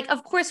didn't like,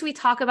 of course we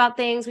talk about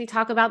things, we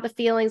talk about the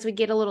feelings, we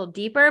get a little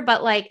deeper,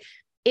 but like,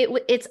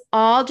 it's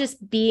all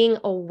just being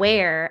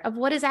aware of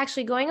what is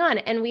actually going on.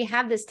 And we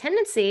have this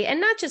tendency, and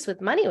not just with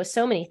money, with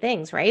so many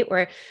things, right?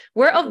 Where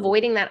we're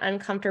avoiding that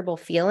uncomfortable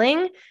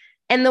feeling.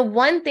 And the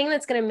one thing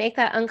that's going to make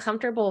that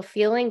uncomfortable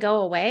feeling go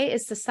away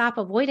is to stop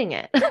avoiding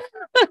it.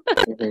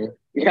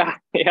 Yeah.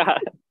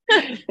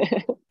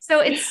 So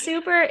it's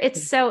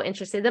so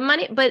interesting. The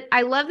money, but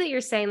I love that you're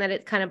saying that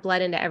it kind of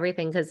bled into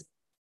everything because,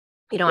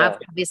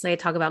 obviously I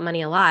talk about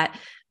money a lot,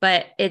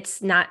 but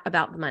it's not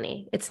about the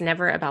money. It's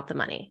never about the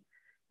money.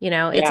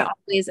 It's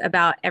always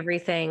about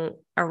everything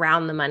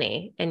around the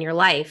money in your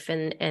life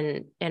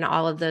and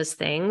all of those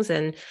things.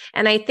 And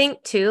I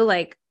think too,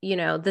 like,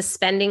 the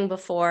spending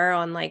before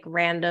on like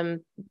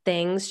random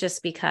things,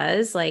 just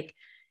because like,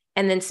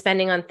 and then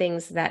spending on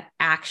things that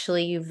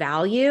actually you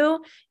value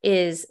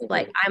is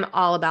like, I'm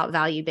all about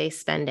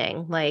value-based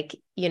spending. Like,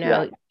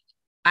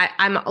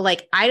 I'm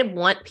like, I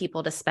want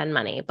people to spend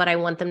money, but I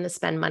want them to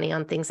spend money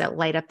on things that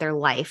light up their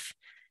life,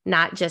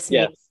 not just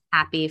make them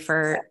happy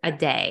for a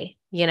day,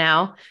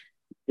 Yeah.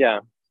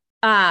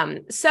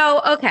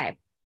 So, okay.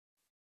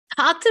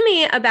 Talk to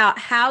me about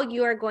how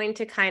you are going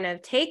to kind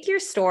of take your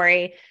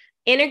story,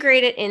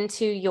 integrate it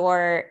into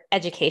your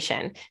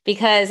education,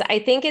 because I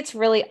think it's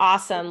really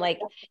awesome. Like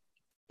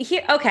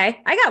here, okay,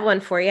 I got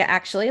one for you,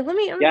 actually. Let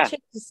me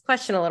change this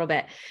question a little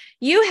bit.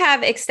 You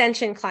have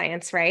extension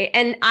clients, right?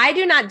 And I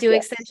do not do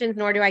extensions,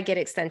 nor do I get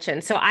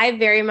extensions. So I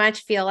very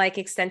much feel like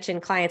extension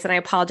clients, and I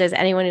apologize to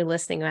anyone who's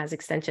listening who has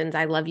extensions.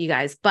 I love you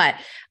guys, but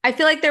I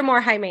feel like they're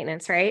more high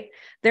maintenance, right?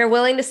 They're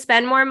willing to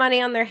spend more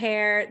money on their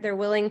hair. They're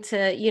willing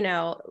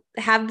to,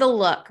 have the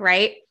look,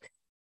 right?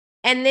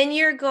 And then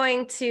you're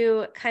going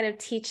to kind of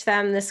teach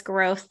them this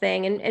growth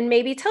thing and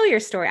maybe tell your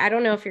story. I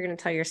don't know if you're going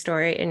to tell your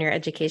story in your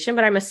education,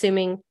 but I'm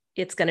assuming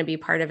it's going to be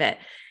part of it.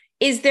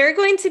 Is there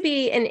going to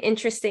be an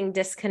interesting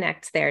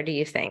disconnect there, do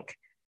you think?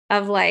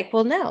 Of like,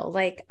 well, no,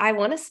 like I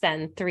want to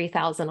spend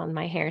 $3,000 on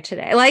my hair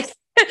today. Like,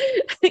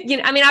 I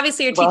mean,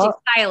 obviously you're teaching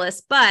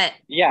stylists, but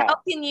how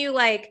can you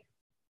like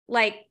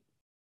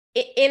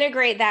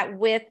integrate that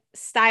with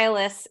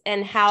stylists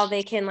and how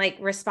they can like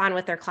respond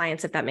with their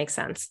clients, if that makes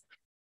sense?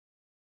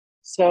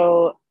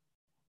 So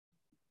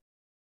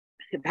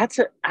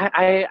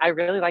I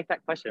really like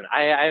that question.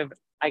 I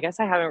guess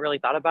I haven't really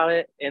thought about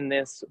it in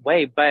this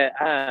way, but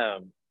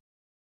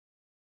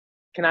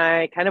can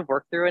I kind of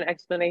work through an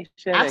explanation?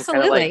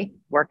 Absolutely. And kind of like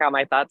work out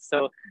my thoughts?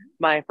 So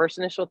my first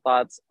initial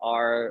thoughts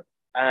are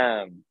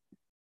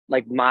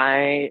like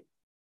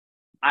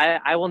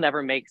I will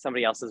never make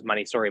somebody else's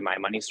money story my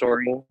money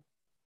story.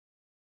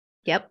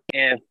 Yep.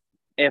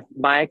 If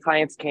my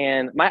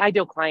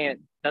ideal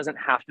client doesn't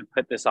have to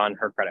put this on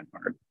her credit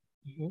card.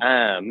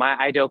 My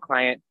ideal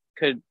client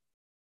could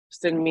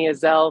send me a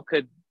Zelle,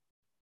 could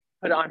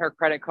put it on her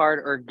credit card,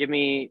 or give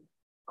me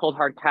cold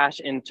hard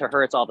cash, and to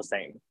her it's all the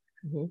same.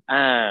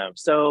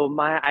 So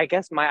I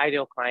guess my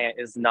ideal client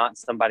is not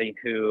somebody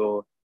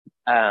who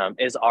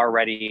is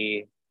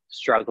already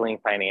struggling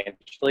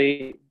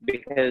financially,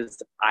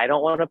 because I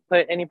don't want to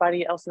put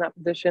anybody else in that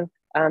position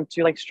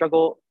to like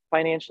struggle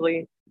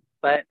financially.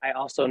 But I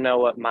also know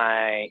what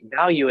my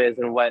value is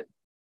and what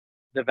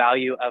the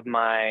value of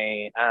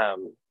my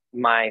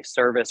my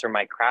service or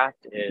my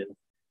craft is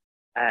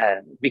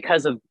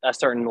because of a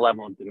certain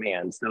level of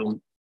demand.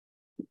 So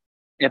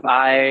if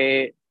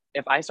I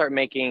start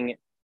making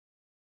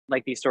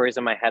like these stories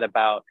in my head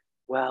about,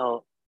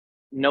 well,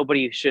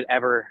 nobody should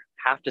ever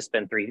have to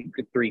spend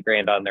three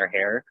grand on their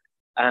hair.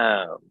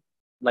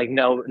 Like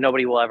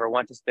nobody will ever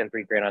want to spend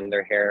 $3,000 on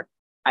their hair.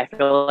 I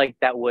feel like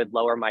that would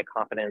lower my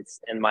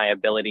confidence in my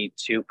ability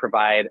to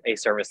provide a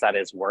service that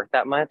is worth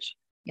that much.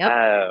 Yep.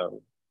 Um,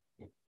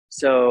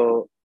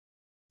 so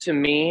to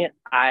me,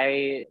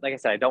 like I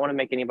said, I don't want to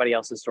make anybody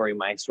else's story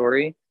my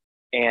story,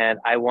 and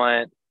I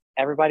want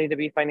everybody to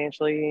be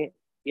financially,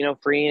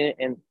 free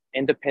and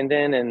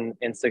independent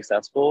and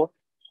successful.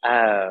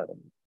 Um,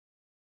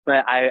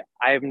 but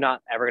I'm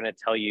not ever going to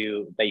tell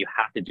you that you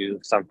have to do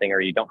something or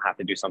you don't have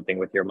to do something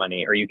with your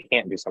money or you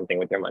can't do something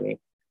with your money.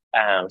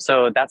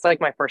 So that's like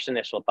my first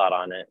initial thought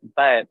on it.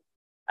 But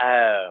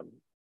um,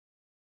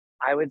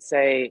 I would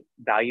say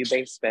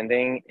value-based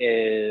spending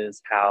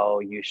is how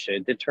you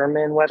should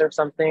determine whether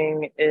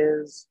something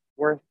is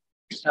worth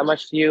how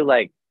much to you.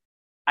 Like,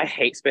 I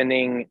hate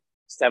spending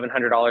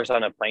 $700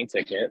 on a plane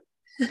ticket,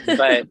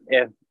 but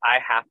if I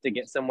have to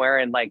get somewhere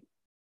and like,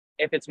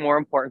 if it's more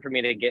important for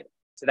me to get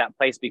to that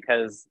place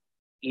because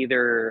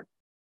either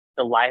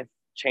the life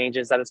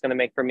changes that it's going to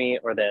make for me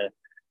or the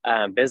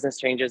business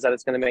changes that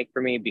it's going to make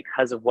for me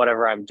because of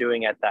whatever I'm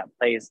doing at that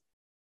place,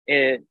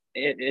 is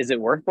it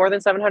worth more than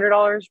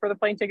 $700 for the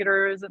plane ticket,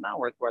 or is it not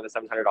worth more than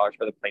 $700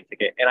 for the plane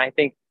ticket? And I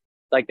think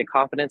like the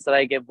confidence that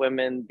I give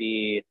women,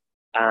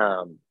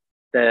 um,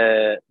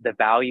 the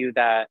value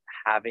that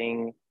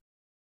having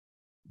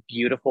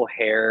beautiful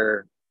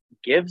hair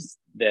gives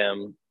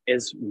them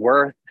is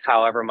worth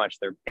however much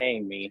they're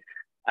paying me.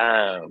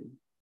 Um,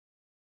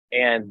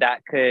 and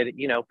that could,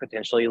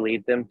 potentially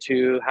lead them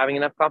to having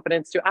enough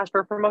confidence to ask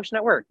for a promotion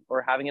at work,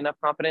 or having enough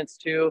confidence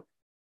to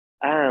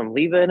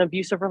leave an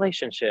abusive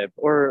relationship,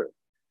 or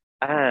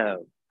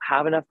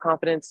have enough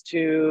confidence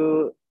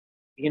to,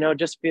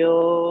 just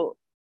feel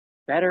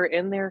better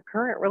in their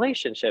current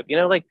relationship.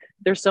 Like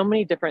there's so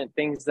many different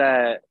things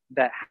that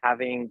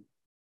having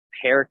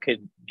hair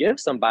could give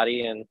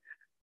somebody, and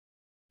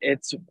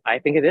I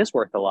think it is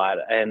worth a lot,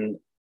 and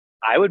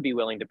I would be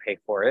willing to pay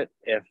for it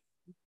if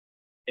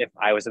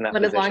I was in that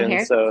Wanted long position.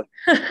 hair. So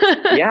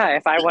yeah,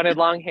 if I wanted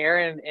long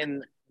hair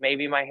and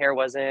maybe my hair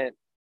wasn't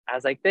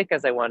as like thick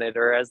as I wanted,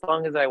 or as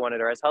long as I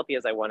wanted, or as healthy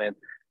as I wanted,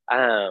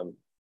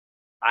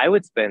 I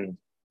would spend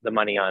the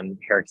money on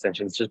hair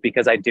extensions just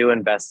because I do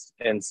invest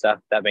in stuff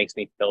that makes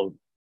me feel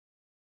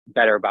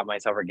better about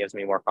myself or gives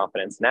me more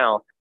confidence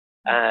now.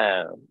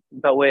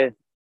 But with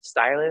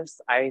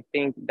stylists, I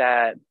think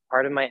that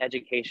part of my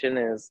education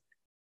is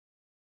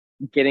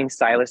getting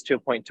stylists to a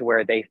point to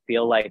where they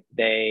feel like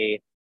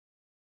they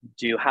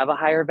do have a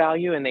higher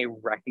value and they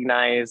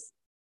recognize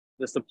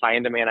the supply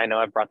and demand. I know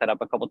I've brought that up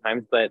a couple of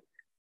times, but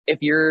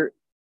if your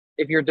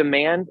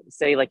demand,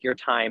 say like your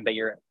time that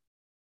you're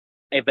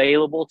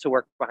available to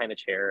work behind a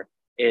chair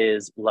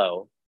is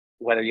low,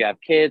 whether you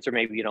have kids or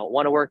maybe you don't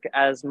want to work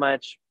as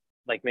much,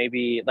 like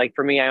maybe like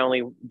for me, I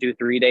only do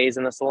 3 days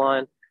in the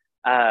salon.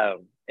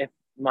 If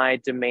my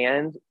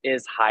demand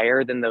is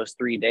higher than those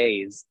 3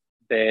 days,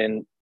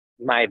 then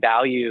my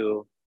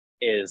value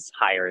is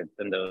higher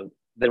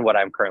than what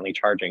I'm currently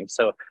charging.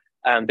 So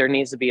there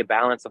needs to be a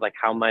balance of like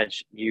how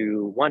much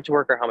you want to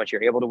work or how much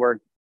you're able to work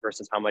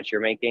versus how much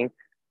you're making.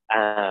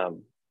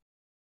 And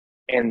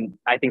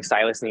I think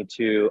stylists need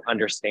to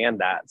understand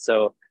that.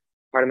 So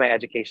part of my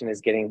education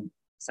is getting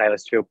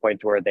stylists to a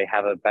point where they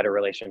have a better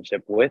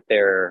relationship with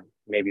their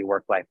maybe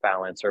work-life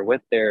balance, or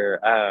with their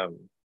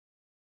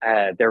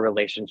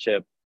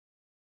relationship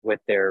with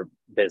their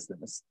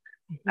business.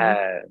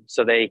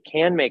 So they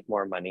can make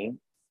more money,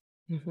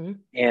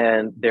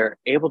 and they're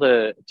able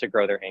to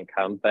grow their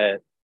income,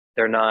 but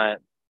they're not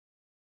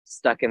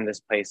stuck in this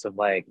place of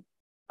like,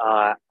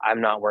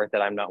 I'm not worth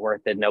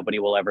it. Nobody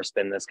will ever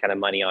spend this kind of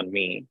money on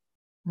me.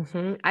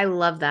 I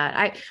love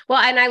that.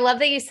 And I love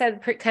that you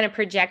said kind of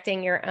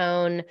projecting your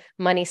own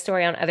money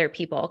story on other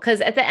people.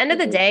 Because at the end of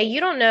the day, you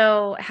don't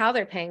know how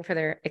they're paying for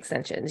their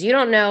extensions. You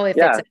don't know if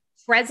it's a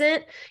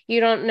present. You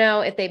don't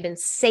know if they've been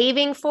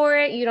saving for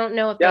it. You don't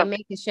know if they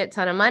make a shit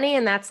ton of money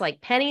and that's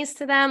like pennies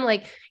to them.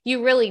 Like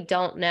you really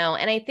don't know.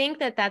 And I think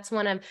that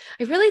I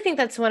really think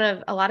that's one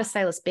of a lot of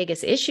stylists'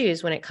 biggest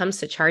issues when it comes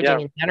to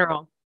charging in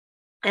general.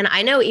 And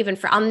I know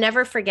I'll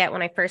never forget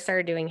when I first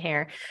started doing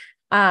hair.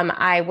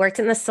 I worked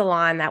in the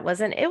salon it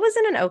was in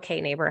an okay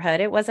neighborhood.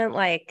 It wasn't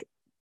like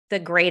the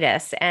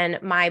greatest.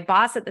 And my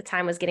boss at the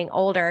time was getting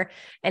older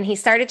and he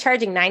started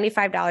charging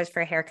 $95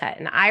 for a haircut.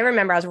 And I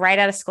remember I was right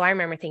out of school. I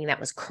remember thinking that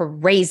was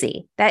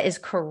crazy. That is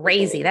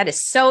crazy. That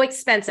is so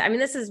expensive. I mean,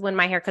 this is when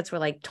my haircuts were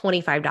like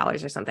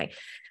 $25 or something.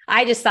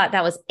 I just thought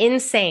that was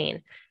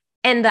insane.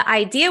 And the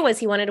idea was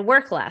he wanted to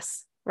work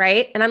less.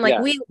 Right. And I'm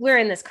like, we're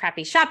in this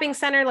crappy shopping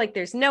center. Like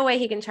there's no way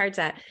he can charge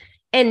that.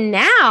 And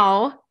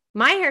now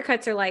my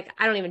haircuts are like,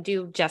 I don't even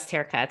do just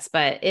haircuts,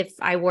 but if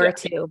I were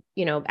to,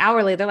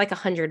 hourly, they're like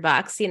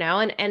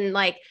 $100, and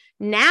like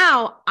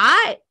now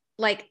I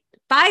like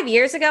 5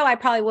 years ago, I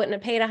probably wouldn't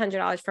have paid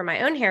 $100 for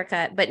my own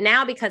haircut. But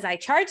now because I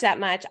charge that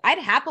much, I'd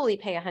happily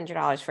pay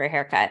 $100 for a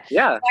haircut.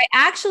 Yeah. So I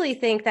actually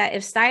think that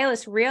if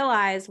stylists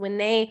when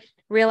they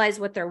realize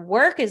what their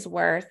work is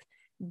worth,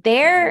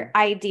 their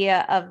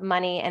idea of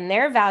money and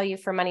their value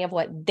for money of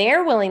what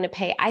they're willing to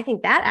pay, I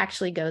think that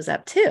actually goes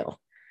up too.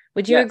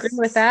 Would you agree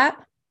with that?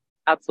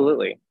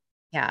 Absolutely.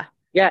 Yeah.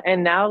 Yeah,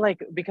 and now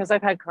like because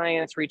I've had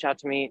clients reach out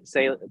to me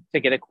say to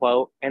get a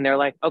quote and they're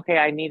like, "Okay,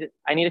 I need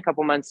a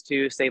couple months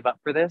to save up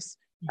for this.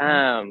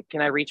 Mhm.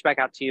 Can I reach back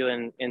out to you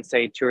in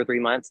say 2 or 3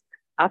 months?"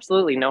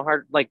 Absolutely, no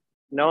hard like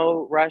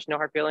no rush, no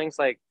hard feelings.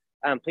 Like,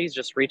 please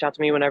just reach out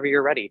to me whenever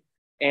you're ready.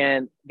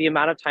 And the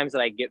amount of times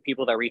that I get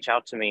people that reach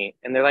out to me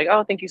and they're like,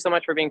 "Oh, thank you so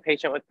much for being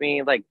patient with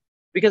me." Like,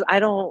 because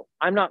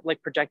I'm not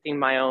like projecting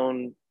my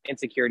own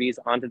insecurities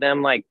onto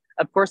them. Like,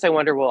 of course I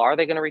wonder, well, are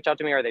they going to reach out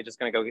to me or are they just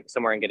going to go get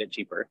somewhere and get it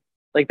cheaper?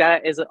 Like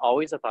that is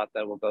always a thought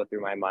that will go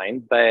through my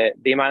mind, but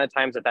the amount of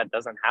times that that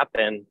doesn't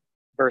happen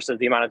versus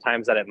the amount of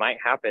times that it might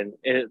happen,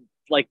 it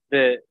like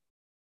the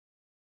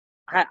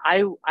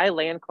I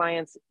land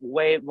clients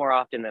way more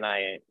often than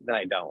I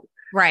don't.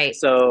 Right.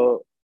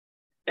 So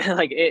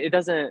like it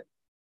doesn't,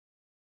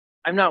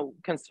 I'm not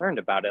concerned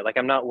about it. Like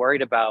I'm not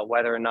worried about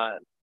whether or not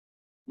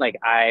like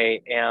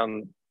I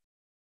am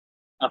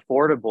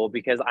affordable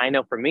because I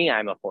know for me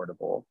I'm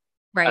affordable.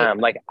 Right.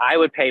 Like I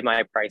would pay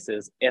my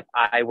prices if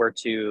I were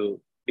to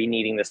be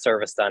needing the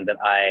service done that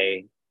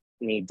I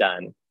need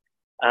done.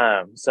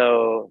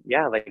 So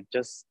yeah, like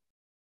just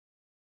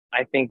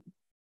I think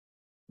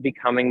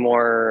becoming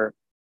more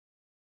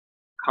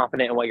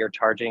confident in what you're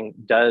charging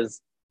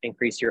does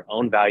increase your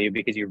own value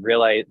because you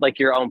realize like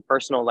your own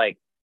personal like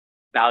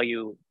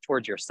value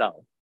towards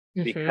yourself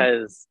Hmm.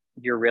 because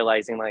you're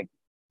realizing like,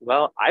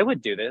 well, I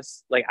would do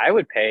this. Like I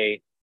would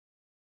pay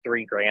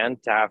 3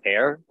 grand to have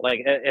hair.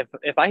 Like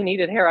if I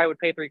needed hair, I would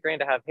pay 3 grand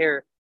to have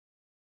hair.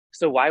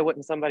 So why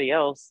wouldn't somebody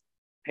else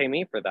pay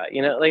me for that?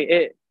 You know, like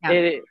Yeah.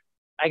 it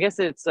I guess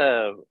it's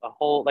a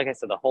whole, like I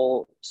said, the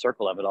whole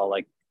circle of it all,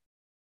 like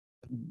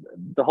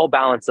the whole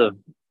balance of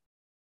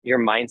your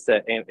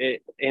mindset, and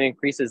it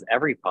increases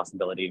every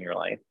possibility in your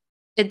life.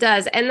 It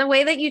does. And the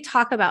way that you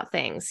talk about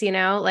things,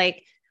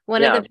 like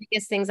one of Yeah. the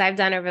biggest things I've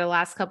done over the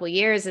last couple of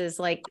years is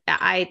like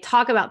I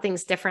talk about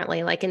things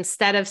differently. Like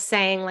instead of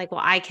saying like,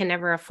 well, I can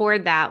never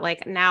afford that,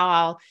 like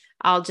now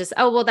I'll just,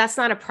 oh, well, that's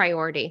not a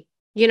priority.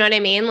 You know what I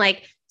mean?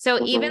 Like, so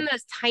Hmm. even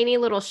those tiny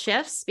little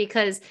shifts,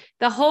 because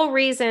the whole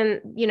reason,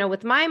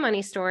 with my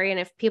money story, and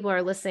if people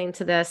are listening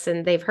to this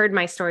and they've heard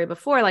my story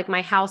before, like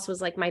my house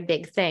was like my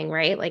big thing,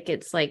 right? Like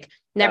it's like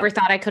Yeah. never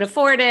thought I could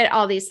afford it,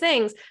 all these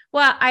things.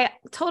 Well, I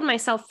told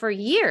myself for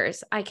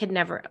years we could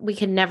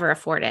never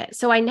afford it.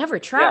 So I never Yeah.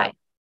 tried,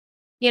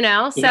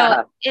 So,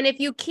 Yeah. and if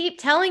you keep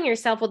telling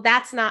yourself, well,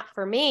 that's not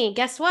for me,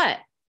 guess what?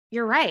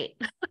 You're right.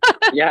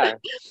 Yeah.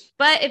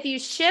 But if you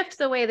shift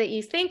the way that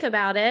you think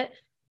about it,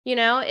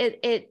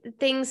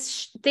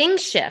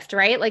 things shift,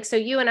 right? Like, so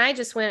you and I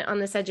just went on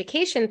this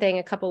education thing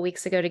a couple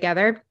weeks ago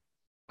together,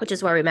 which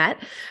is where we met.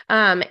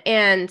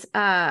 And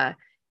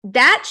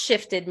that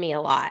shifted me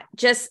a lot.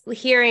 Just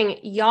hearing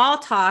y'all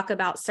talk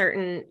about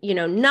certain,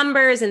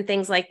 numbers and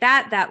things like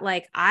that, that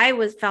like I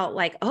was felt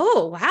like,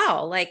 oh,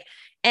 wow. Like,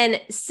 and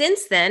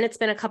since then, it's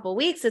been a couple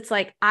weeks. It's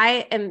like,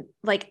 I am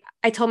like,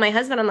 I told my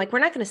husband, I'm like, we're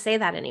not going to say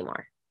that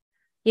anymore.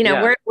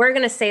 Yeah. We're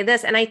going to say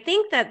this. And I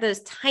think that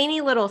those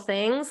tiny little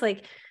things,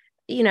 like,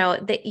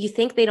 that you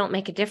think they don't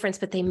make a difference,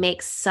 but they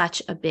make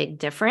such a big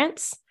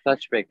difference.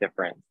 Such a big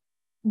difference.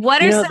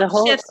 What You are know, some the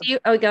whole, shifts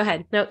oh, go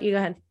ahead. No, you go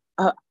ahead.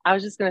 I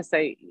was just going to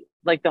say,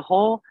 like, the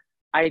whole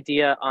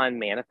idea on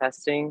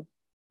manifesting,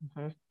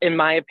 Mhm. in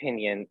my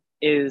opinion,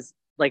 is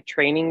like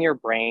training your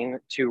brain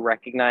to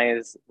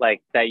recognize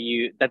like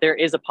that there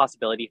is a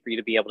possibility for you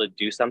to be able to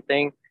do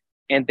something.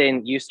 And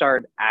then you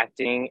start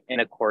acting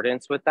in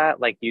accordance with that.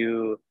 Like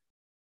you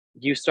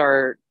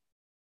start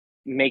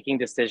making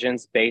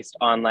decisions based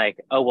on like,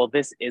 oh, well,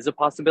 this is a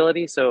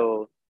possibility.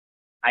 So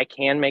I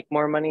can make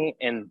more money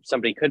and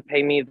somebody could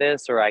pay me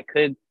this, or I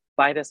could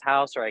buy this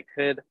house, or I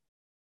could,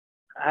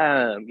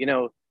 you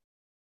know,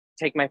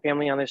 take my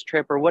family on this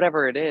trip or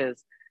whatever it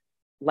is.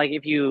 Like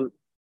if you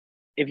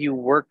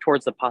work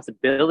towards the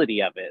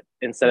possibility of it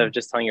instead of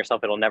just telling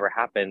yourself it'll never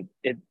happen,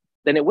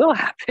 then it will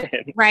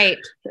happen. Right,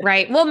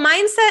 right. Well,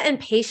 mindset and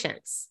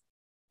patience.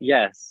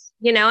 Yes.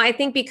 I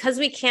think because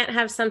we can't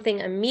have something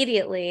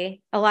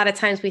immediately, a lot of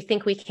times we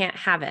think we can't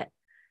have it.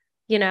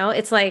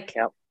 It's like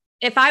Yep.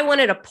 if I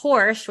wanted a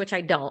Porsche, which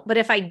I don't, but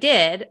if I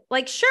did,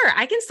 like, sure,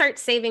 I can start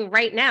saving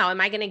right now.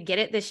 Am I going to get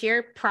it this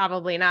year?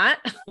 Probably not.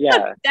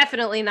 Yeah.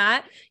 Definitely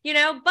not,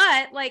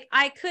 but like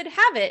I could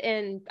have it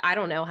in, I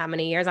don't know how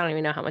many years. I don't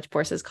even know how much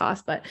Porsches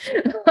cost, but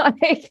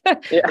like,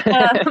 Yeah.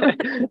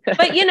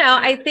 but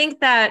I think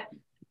that,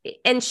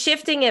 and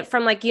shifting it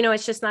from like,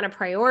 it's just not a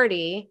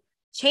priority,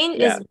 change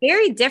Yeah. is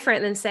very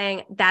different than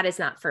saying that is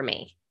not for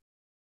me,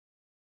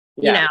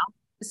 you Yeah. know?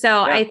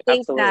 So Yeah. I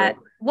think Absolutely. that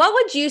what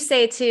would you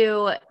say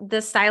to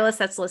the stylist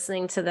that's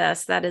listening to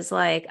this that is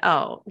like,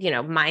 oh,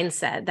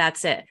 mindset,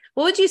 that's it.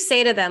 What would you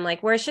say to them?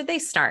 Like, where should they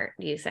start,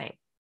 do you think?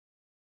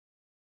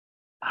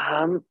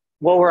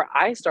 Well, where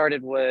I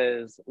started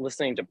was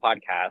listening to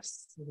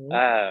podcasts.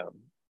 Mhm. Um,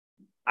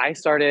 I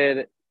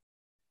started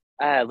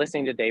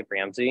listening to Dave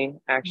Ramsey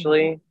Mhm.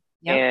 actually,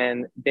 Yep.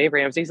 and Dave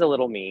Ramsey's a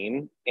little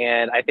mean,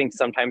 and I think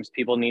sometimes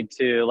people need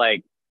to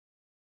like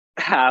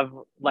have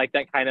like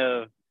that kind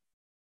of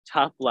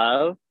tough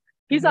love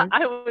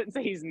I wouldn't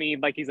say he's mean,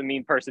 like he's a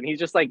mean person. He's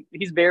just like,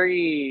 he's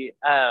very,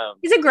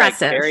 He's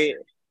aggressive.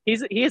 He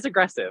is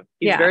aggressive.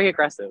 He's very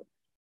aggressive.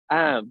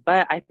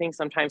 But I think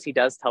sometimes he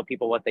does tell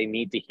people what they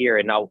need to hear,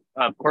 and not,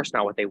 of course,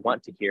 not what they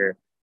want to hear.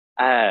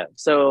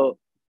 So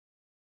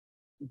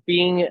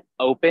being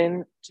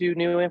open to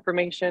new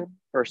information,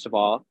 first of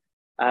all,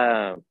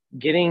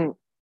 getting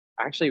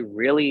actually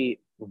really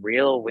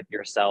real with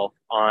yourself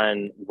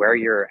on where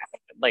you're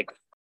like.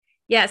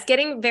 Yes,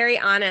 getting very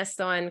honest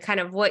on kind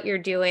of what you're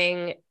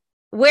doing,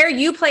 where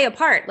you play a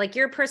part, like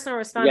your personal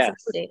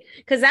responsibility.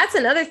 Because that's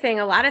another thing.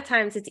 A lot of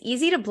times it's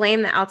easy to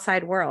blame the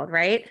outside world,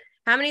 right?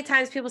 How many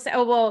times people say,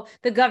 oh, well,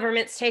 the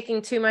government's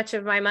taking too much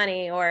of my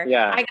money, or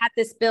I got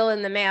this bill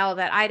in the mail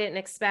that I didn't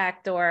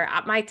expect, or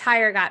my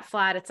tire got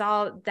flat. It's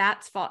all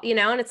that's fault,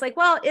 and it's like,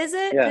 well, is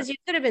it? Because you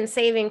could have been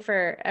saving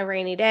for a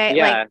rainy day.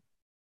 Like,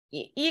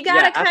 you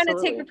got to kind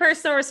of take the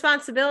personal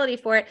responsibility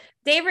for it.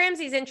 Dave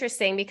Ramsey's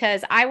interesting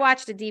because I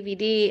watched a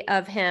DVD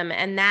of him,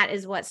 and that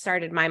is what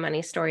started my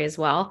money story as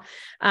well.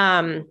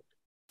 And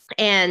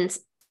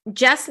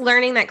just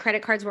learning that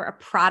credit cards were a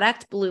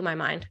product blew my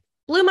mind.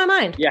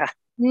 Yeah.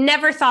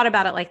 Never thought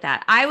about it like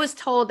that. I was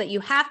told that you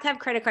have to have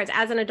credit cards.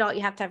 As an adult,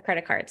 you have to have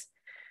credit cards.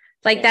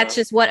 Like, that's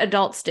just what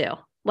adults do.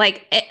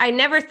 Like, I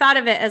never thought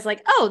of it as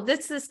like, oh,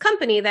 this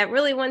company that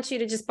really wants you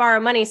to just borrow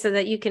money so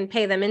that you can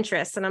pay them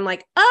interest. And I'm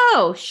like,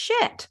 oh,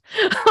 shit.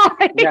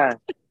 Yeah.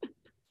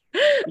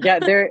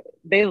 Yeah.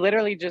 They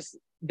literally just,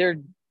 they're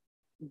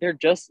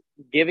just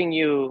giving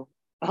you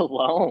a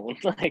loan.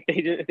 Like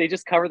they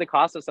just cover the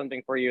cost of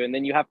something for you, and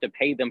then you have to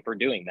pay them for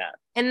doing that.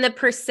 And the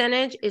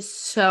percentage is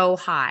so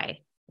high.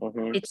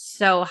 Mm-hmm. It's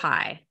so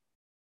high.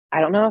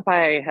 I don't know if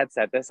I had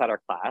said this at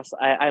our class.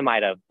 I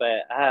might have,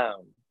 but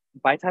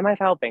by the time I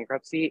filed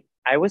bankruptcy,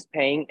 I was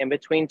paying in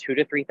between $2,000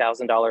 to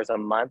 $3,000 a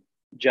month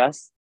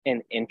just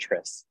in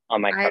interest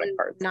on my credit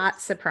cards.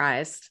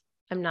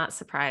 I'm not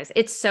surprised.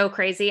 It's so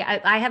crazy.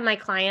 I have my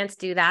clients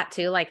do that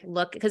too. Like,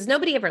 look, because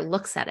nobody ever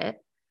looks at it,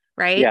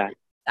 right? Yeah.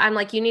 I'm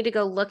like, you need to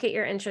go look at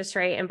your interest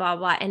rate and blah,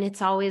 blah. And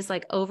it's always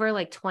like over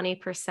like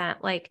 20%,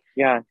 like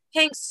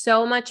paying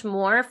so much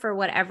more for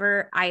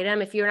whatever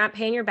item. If you're not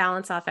paying your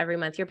balance off every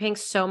month, you're paying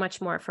so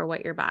much more for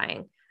what you're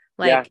buying.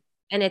 Like,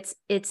 and it's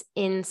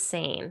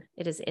insane.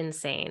 It is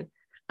insane.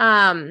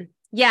 I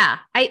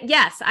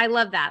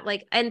love that.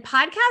 Like, and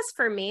podcasts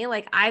for me,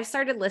 like I've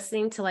started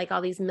listening to like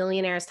all these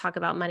millionaires talk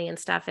about money and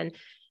stuff. And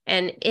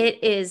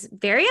it is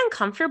very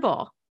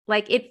uncomfortable.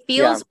 Like it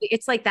feels,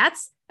 it's like,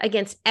 that's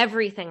against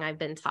everything I've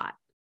been taught,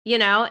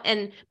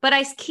 but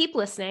I keep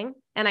listening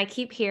and I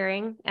keep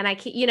hearing and I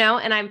keep,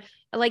 and I'm,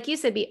 like you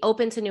said, be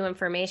open to new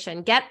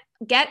information, get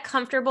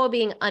comfortable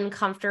being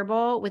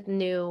uncomfortable with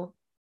new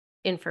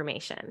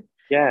information.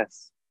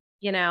 Yes.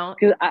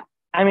 Because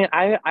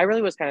I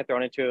really was kind of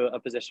thrown into a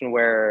position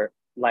where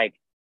like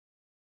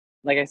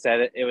I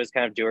said, it was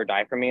kind of do or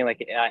die for me.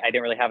 Like I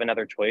didn't really have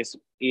another choice.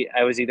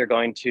 I was either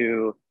going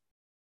to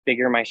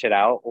figure my shit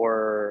out,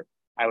 or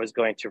I was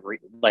going to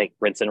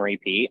rinse and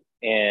repeat.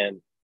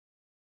 And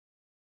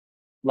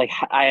like,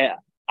 I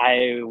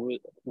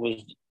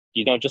was,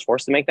 just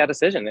forced to make that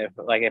decision.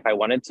 If I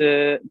wanted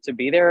to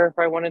be there, if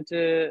I wanted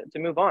to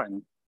move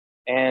on.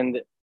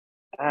 And,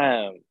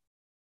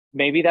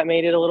 maybe that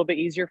made it a little bit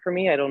easier for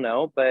me. I don't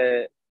know,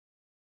 but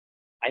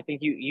I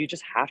think you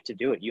just have to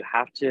do it. You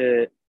have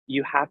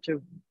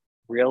to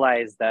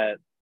realize that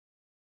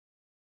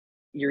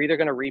you're either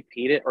going to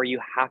repeat it or you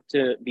have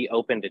to be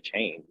open to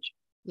change.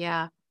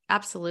 Yeah.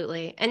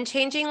 Absolutely. And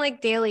changing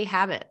like daily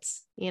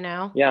habits,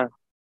 Yeah.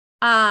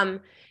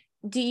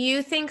 Do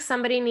you think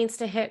somebody needs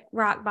to hit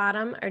rock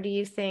bottom, or do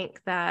you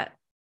think that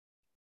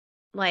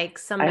like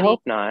somebody? I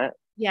hope not.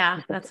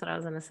 Yeah, that's what I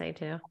was going to say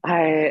too.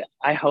 I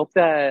hope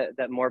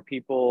that more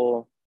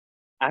people,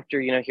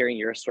 after, hearing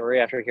your story,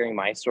 after hearing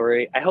my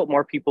story, I hope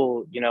more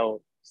people,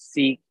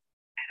 seek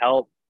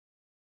help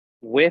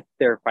with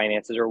their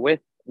finances, or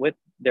with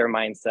their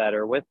mindset,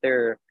 or with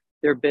their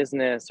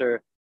business,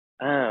 or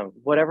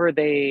whatever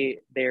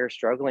they're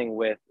struggling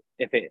with,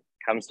 if it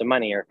comes to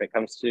money, or if it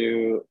comes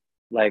to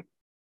like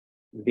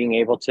being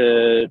able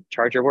to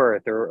charge your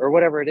worth, or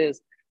whatever it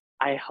is.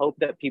 I hope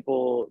that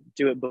people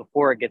do it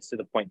before it gets to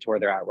the point to where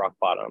they're at rock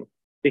bottom,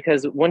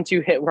 because once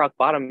you hit rock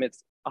bottom,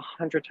 it's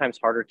 100 times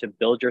harder to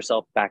build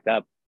yourself back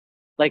up.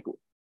 Like,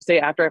 say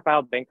after I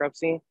filed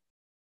bankruptcy,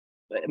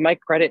 my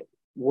credit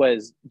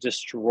was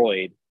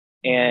destroyed.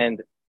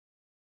 And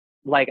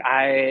like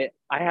I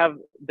have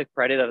the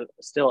credit of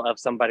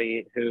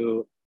somebody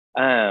who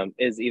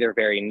is either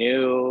very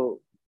new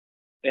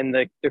in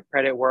the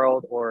credit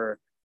world, or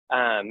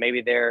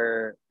maybe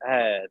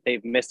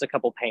they've missed a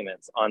couple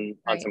payments on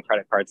some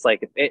credit cards.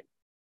 Like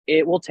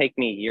it will take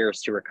me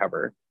years to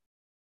recover.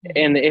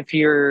 And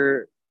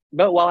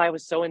but while I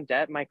was so in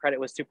debt, my credit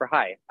was super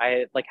high.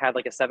 I had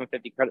a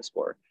 750 credit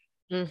score.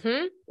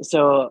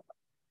 So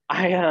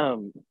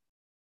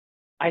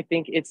I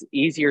think it's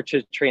easier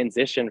to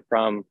transition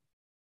from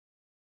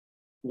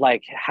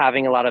like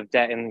having a lot of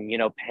debt and,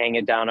 paying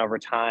it down over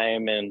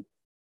time. And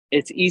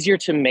it's easier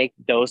to make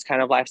those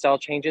kind of lifestyle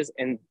changes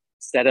and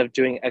instead of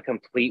doing a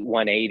complete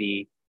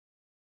 180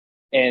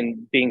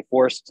 and being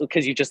forced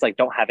because you just like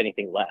don't have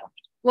anything left.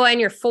 Well,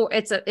 and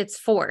it's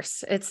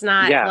force. It's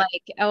not Yeah.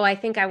 like, oh, I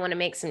think I want to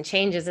make some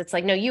changes. It's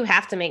like, no, you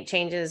have to make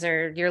changes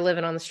or you're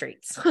living on the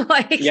streets.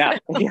 Like, Yeah.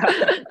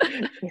 Yeah.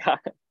 Yeah.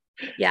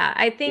 yeah,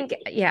 I think,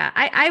 yeah,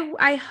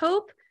 I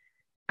hope,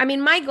 I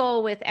mean, my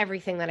goal with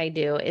everything that I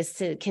do is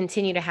to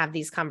continue to have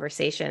these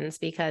conversations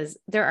because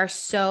there are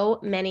so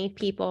many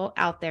people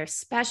out there,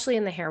 especially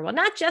in the hair world,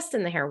 not just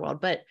in the hair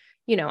world, but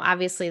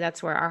obviously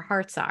that's where our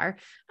hearts are,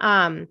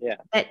 Yeah.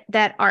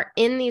 that are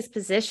in these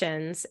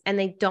positions and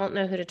they don't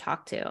know who to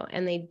talk to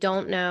and they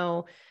don't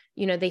know,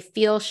 they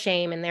feel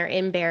shame and they're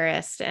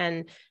embarrassed.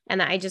 And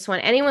I just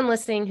want anyone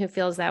listening who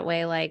feels that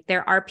way, like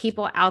there are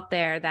people out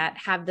there that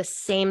have the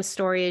same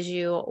story as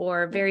you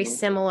or very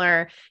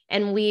similar,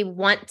 and we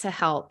want to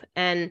help.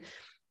 And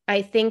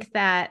I think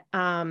that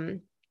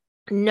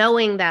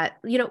knowing that,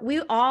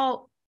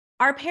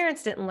 our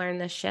parents didn't learn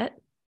this shit,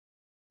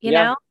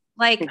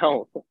 like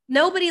No.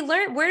 nobody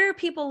learned. Where are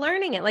people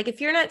learning it? Like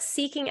if you're not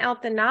seeking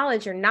out the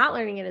knowledge, you're not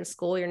learning it in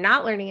school, you're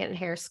not learning it in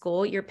hair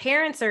school, your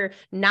parents are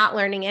not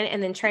learning it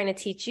and then trying to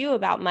teach you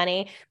about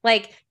money.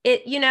 Like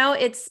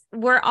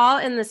we're all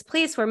in this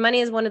place where money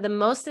is one of the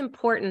most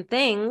important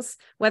things,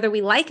 whether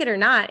we like it or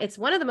not. It's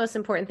one of the most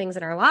important things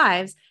in our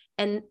lives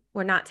and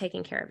we're not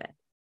taking care of it.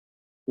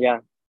 Yeah.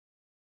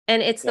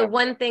 And it's the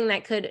one thing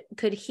that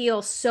could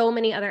heal so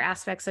many other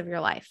aspects of your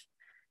life,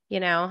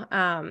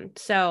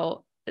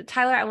 so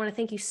Tyler, I want to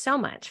thank you so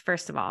much.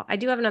 First of all, I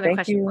do have another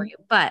question for you,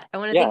 but I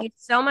want to thank you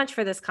so much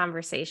for this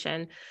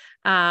conversation.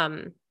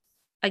 Again,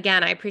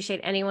 I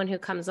appreciate anyone who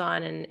comes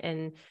on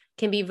and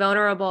can be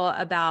vulnerable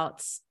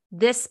about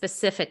this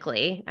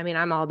specifically. I mean,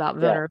 I'm all about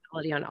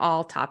vulnerability on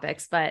all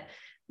topics, but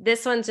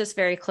this one's just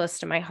very close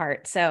to my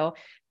heart. So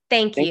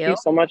thank you. Thank you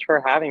so much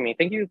for having me.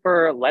 Thank you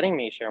for letting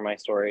me share my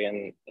story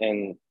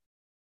and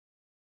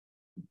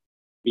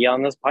be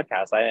on this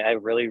podcast. I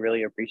really,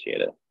 really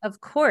appreciate it.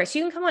 Of course.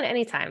 You can come on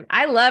anytime.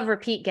 I love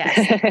repeat guests.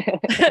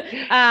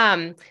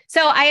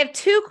 So I have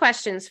two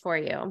questions for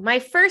you. My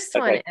first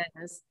one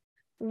is,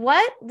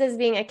 what does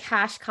being a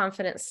cash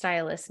confident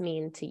stylist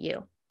mean to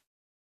you?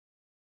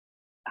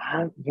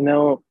 To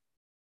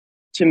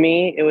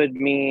me, it would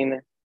mean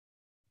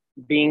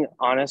being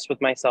honest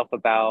with myself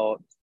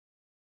about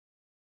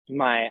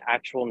my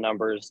actual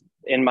numbers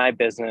in my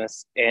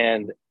business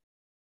and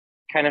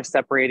kind of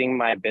separating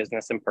my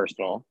business and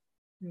personal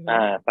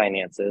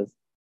finances,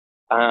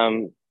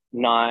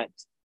 not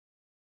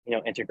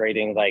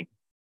integrating like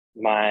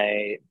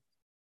my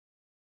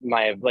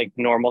like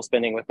normal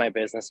spending with my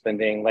business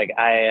spending. Like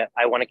I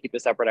want to keep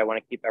it separate. I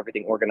want to keep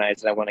everything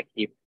organized, and I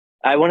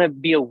want to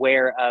be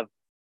aware of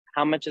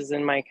how much is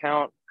in my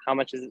account, how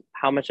much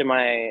am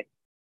I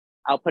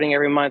outputting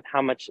every month,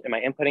 how much am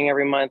I inputting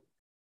every month.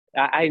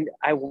 I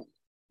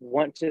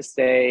want to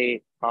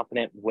stay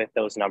confident with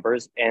those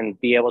numbers and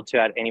be able to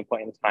at any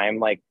point in time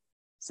like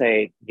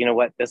say, you know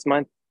what, this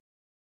month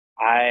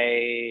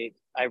I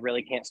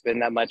really can't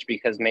spend that much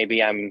because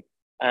maybe I'm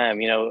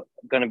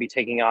going to be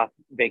taking off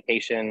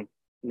vacation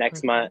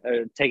next month,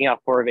 or taking off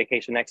for a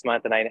vacation next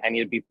month, and I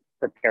need to be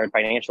prepared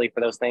financially for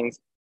those things.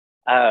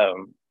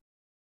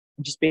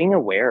 Just being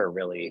aware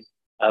really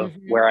of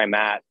where I'm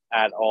at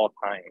all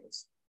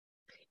times.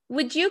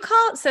 Would you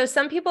so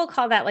some people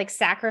call that like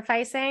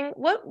sacrificing.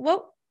 What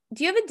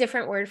do you have a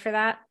different word for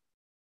that?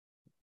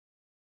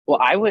 Well,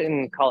 I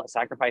wouldn't call it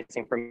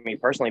sacrificing for me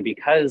personally,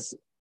 because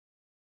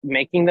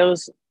making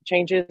those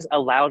changes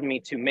allowed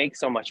me to make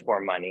so much more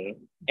money,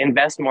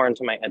 invest more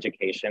into my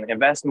education,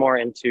 invest more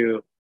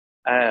into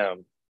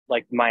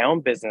like my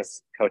own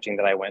business coaching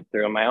that I went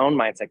through and my own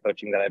mindset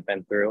coaching that I've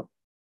been through.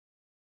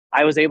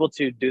 I was able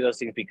to do those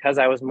things because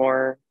I was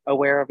more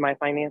aware of my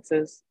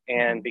finances,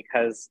 and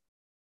because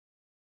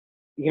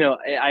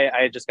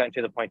I just got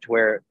to the point to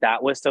where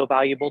that was so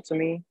valuable to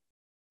me.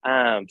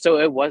 So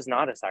it was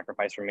not a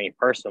sacrifice for me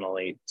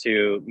personally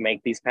to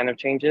make these kind of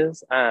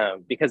changes,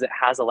 because it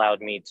has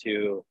allowed me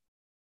to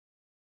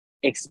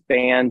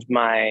expand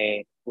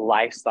my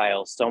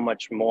lifestyle so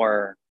much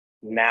more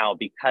now,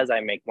 because I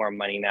make more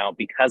money now,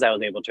 because I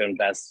was able to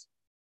invest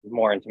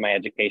more into my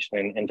education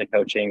and into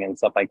coaching and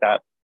stuff like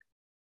that,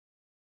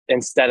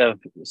 instead of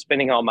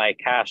spending all my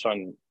cash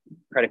on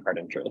credit card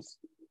interest.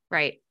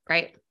 Right.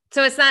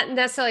 So it's not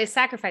necessarily a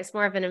sacrifice,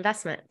 more of an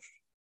investment.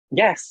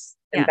 Yes.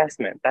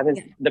 Investment. That is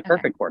the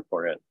perfect word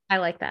for it. I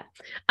like that.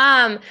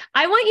 I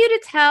want you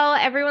to tell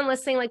everyone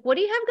listening, like, what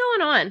do you have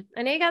going on?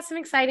 I know you got some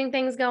exciting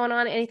things going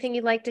on. Anything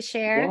you'd like to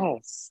share?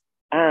 Yes.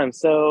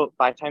 So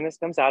by the time this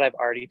comes out, I've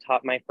already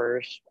taught my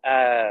first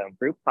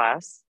group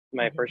class,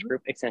 my first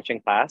group extension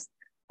class.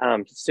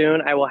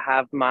 Soon I will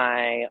have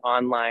my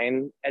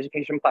online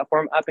education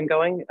platform up and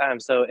going.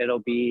 So it'll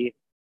be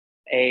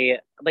kind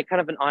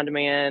of an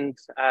on-demand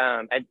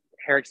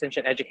hair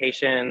extension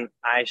education.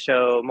 I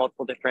show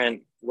multiple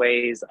different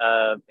ways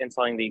of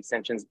installing the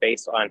extensions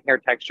based on hair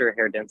texture,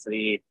 hair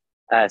density,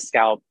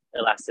 scalp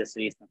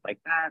elasticity, stuff like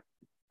that.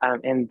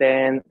 And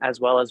then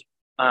as well as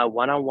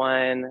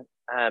one-on-one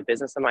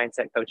business and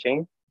mindset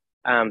coaching.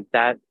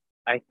 That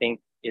I think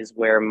is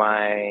where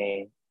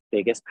my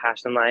biggest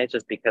passion lies,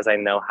 just because I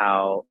know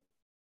how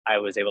I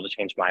was able to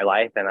change my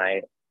life, and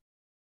I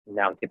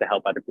now get to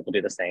help other people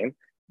do the same.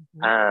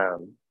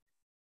 Mhm.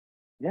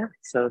 Yeah,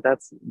 so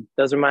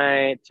those are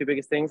my two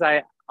biggest things.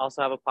 I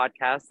also have a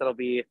podcast that'll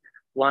be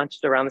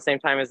launched around the same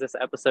time as this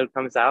episode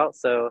comes out.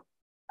 So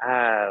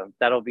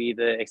that'll be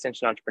the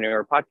Extension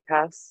Entrepreneur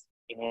Podcast,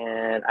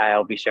 and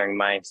I'll be sharing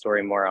my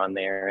story more on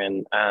there,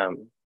 and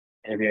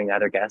interviewing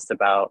other guests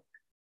about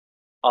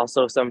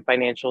also some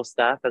financial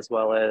stuff, as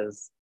well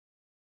as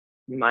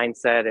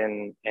mindset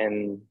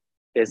and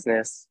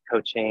business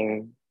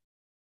coaching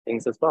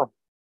things as well.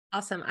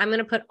 Awesome. I'm going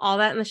to put all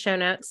that in the show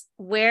notes.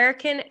 Where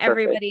can Perfect.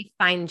 everybody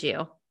find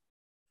you?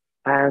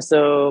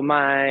 So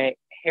my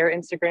hair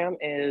Instagram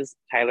is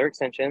Tyler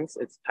Extensions.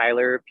 It's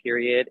Tyler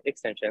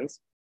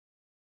Extensions.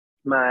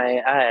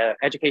 My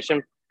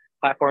education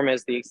platform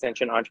is the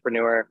Extension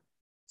Entrepreneur.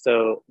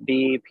 So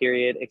the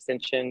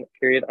Extension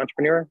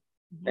Entrepreneur.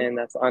 Mm-hmm. And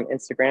that's on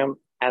Instagram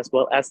as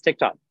well as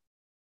TikTok.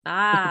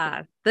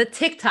 The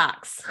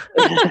TikToks.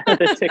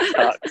 The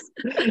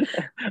TikToks.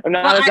 I'm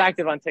not as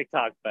active on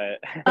TikTok, but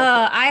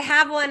I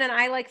have one and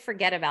I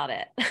forget about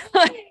it.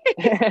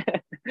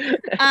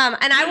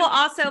 And I will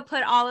also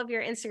put all of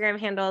your Instagram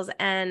handles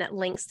and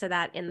links to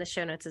that in the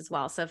show notes as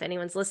well. So if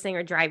anyone's listening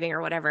or driving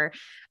or whatever,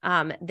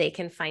 they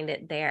can find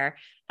it there.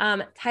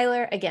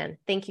 Tyler, again,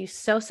 thank you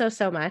so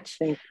much.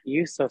 Thank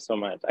you so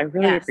much. I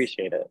really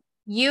appreciate it.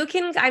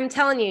 I'm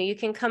telling you, you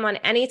can come on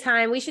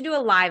anytime. We should do a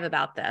live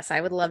about this.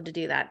 I would love to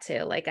do that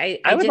too. I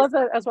would love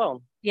that as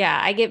well. Yeah.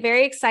 I get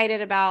very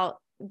excited about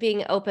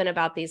being open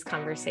about these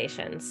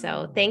conversations.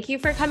 So thank you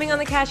for coming on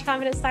the Cash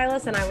Confident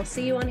Stylist, and I will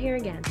see you on here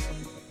again.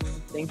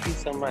 Thank you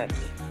so much.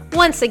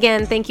 Once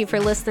again, thank you for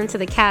listening to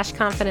the Cash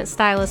Confident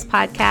Stylist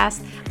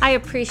podcast. I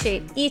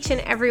appreciate each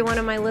and every one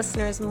of my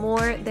listeners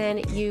more than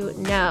you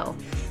know.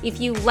 If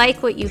you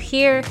like what you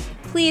hear,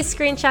 please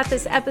screenshot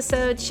this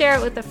episode, share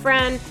it with a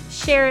friend,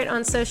 share it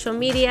on social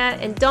media,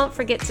 and don't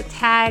forget to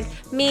tag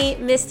me,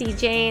 Misty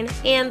Jane,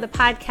 and the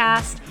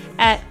podcast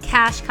at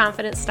Cash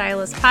Confident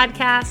Stylist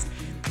Podcast.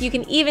 You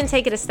can even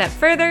take it a step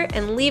further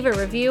and leave a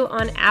review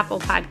on Apple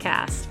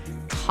Podcasts.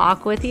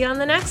 Talk with you on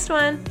the next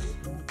one.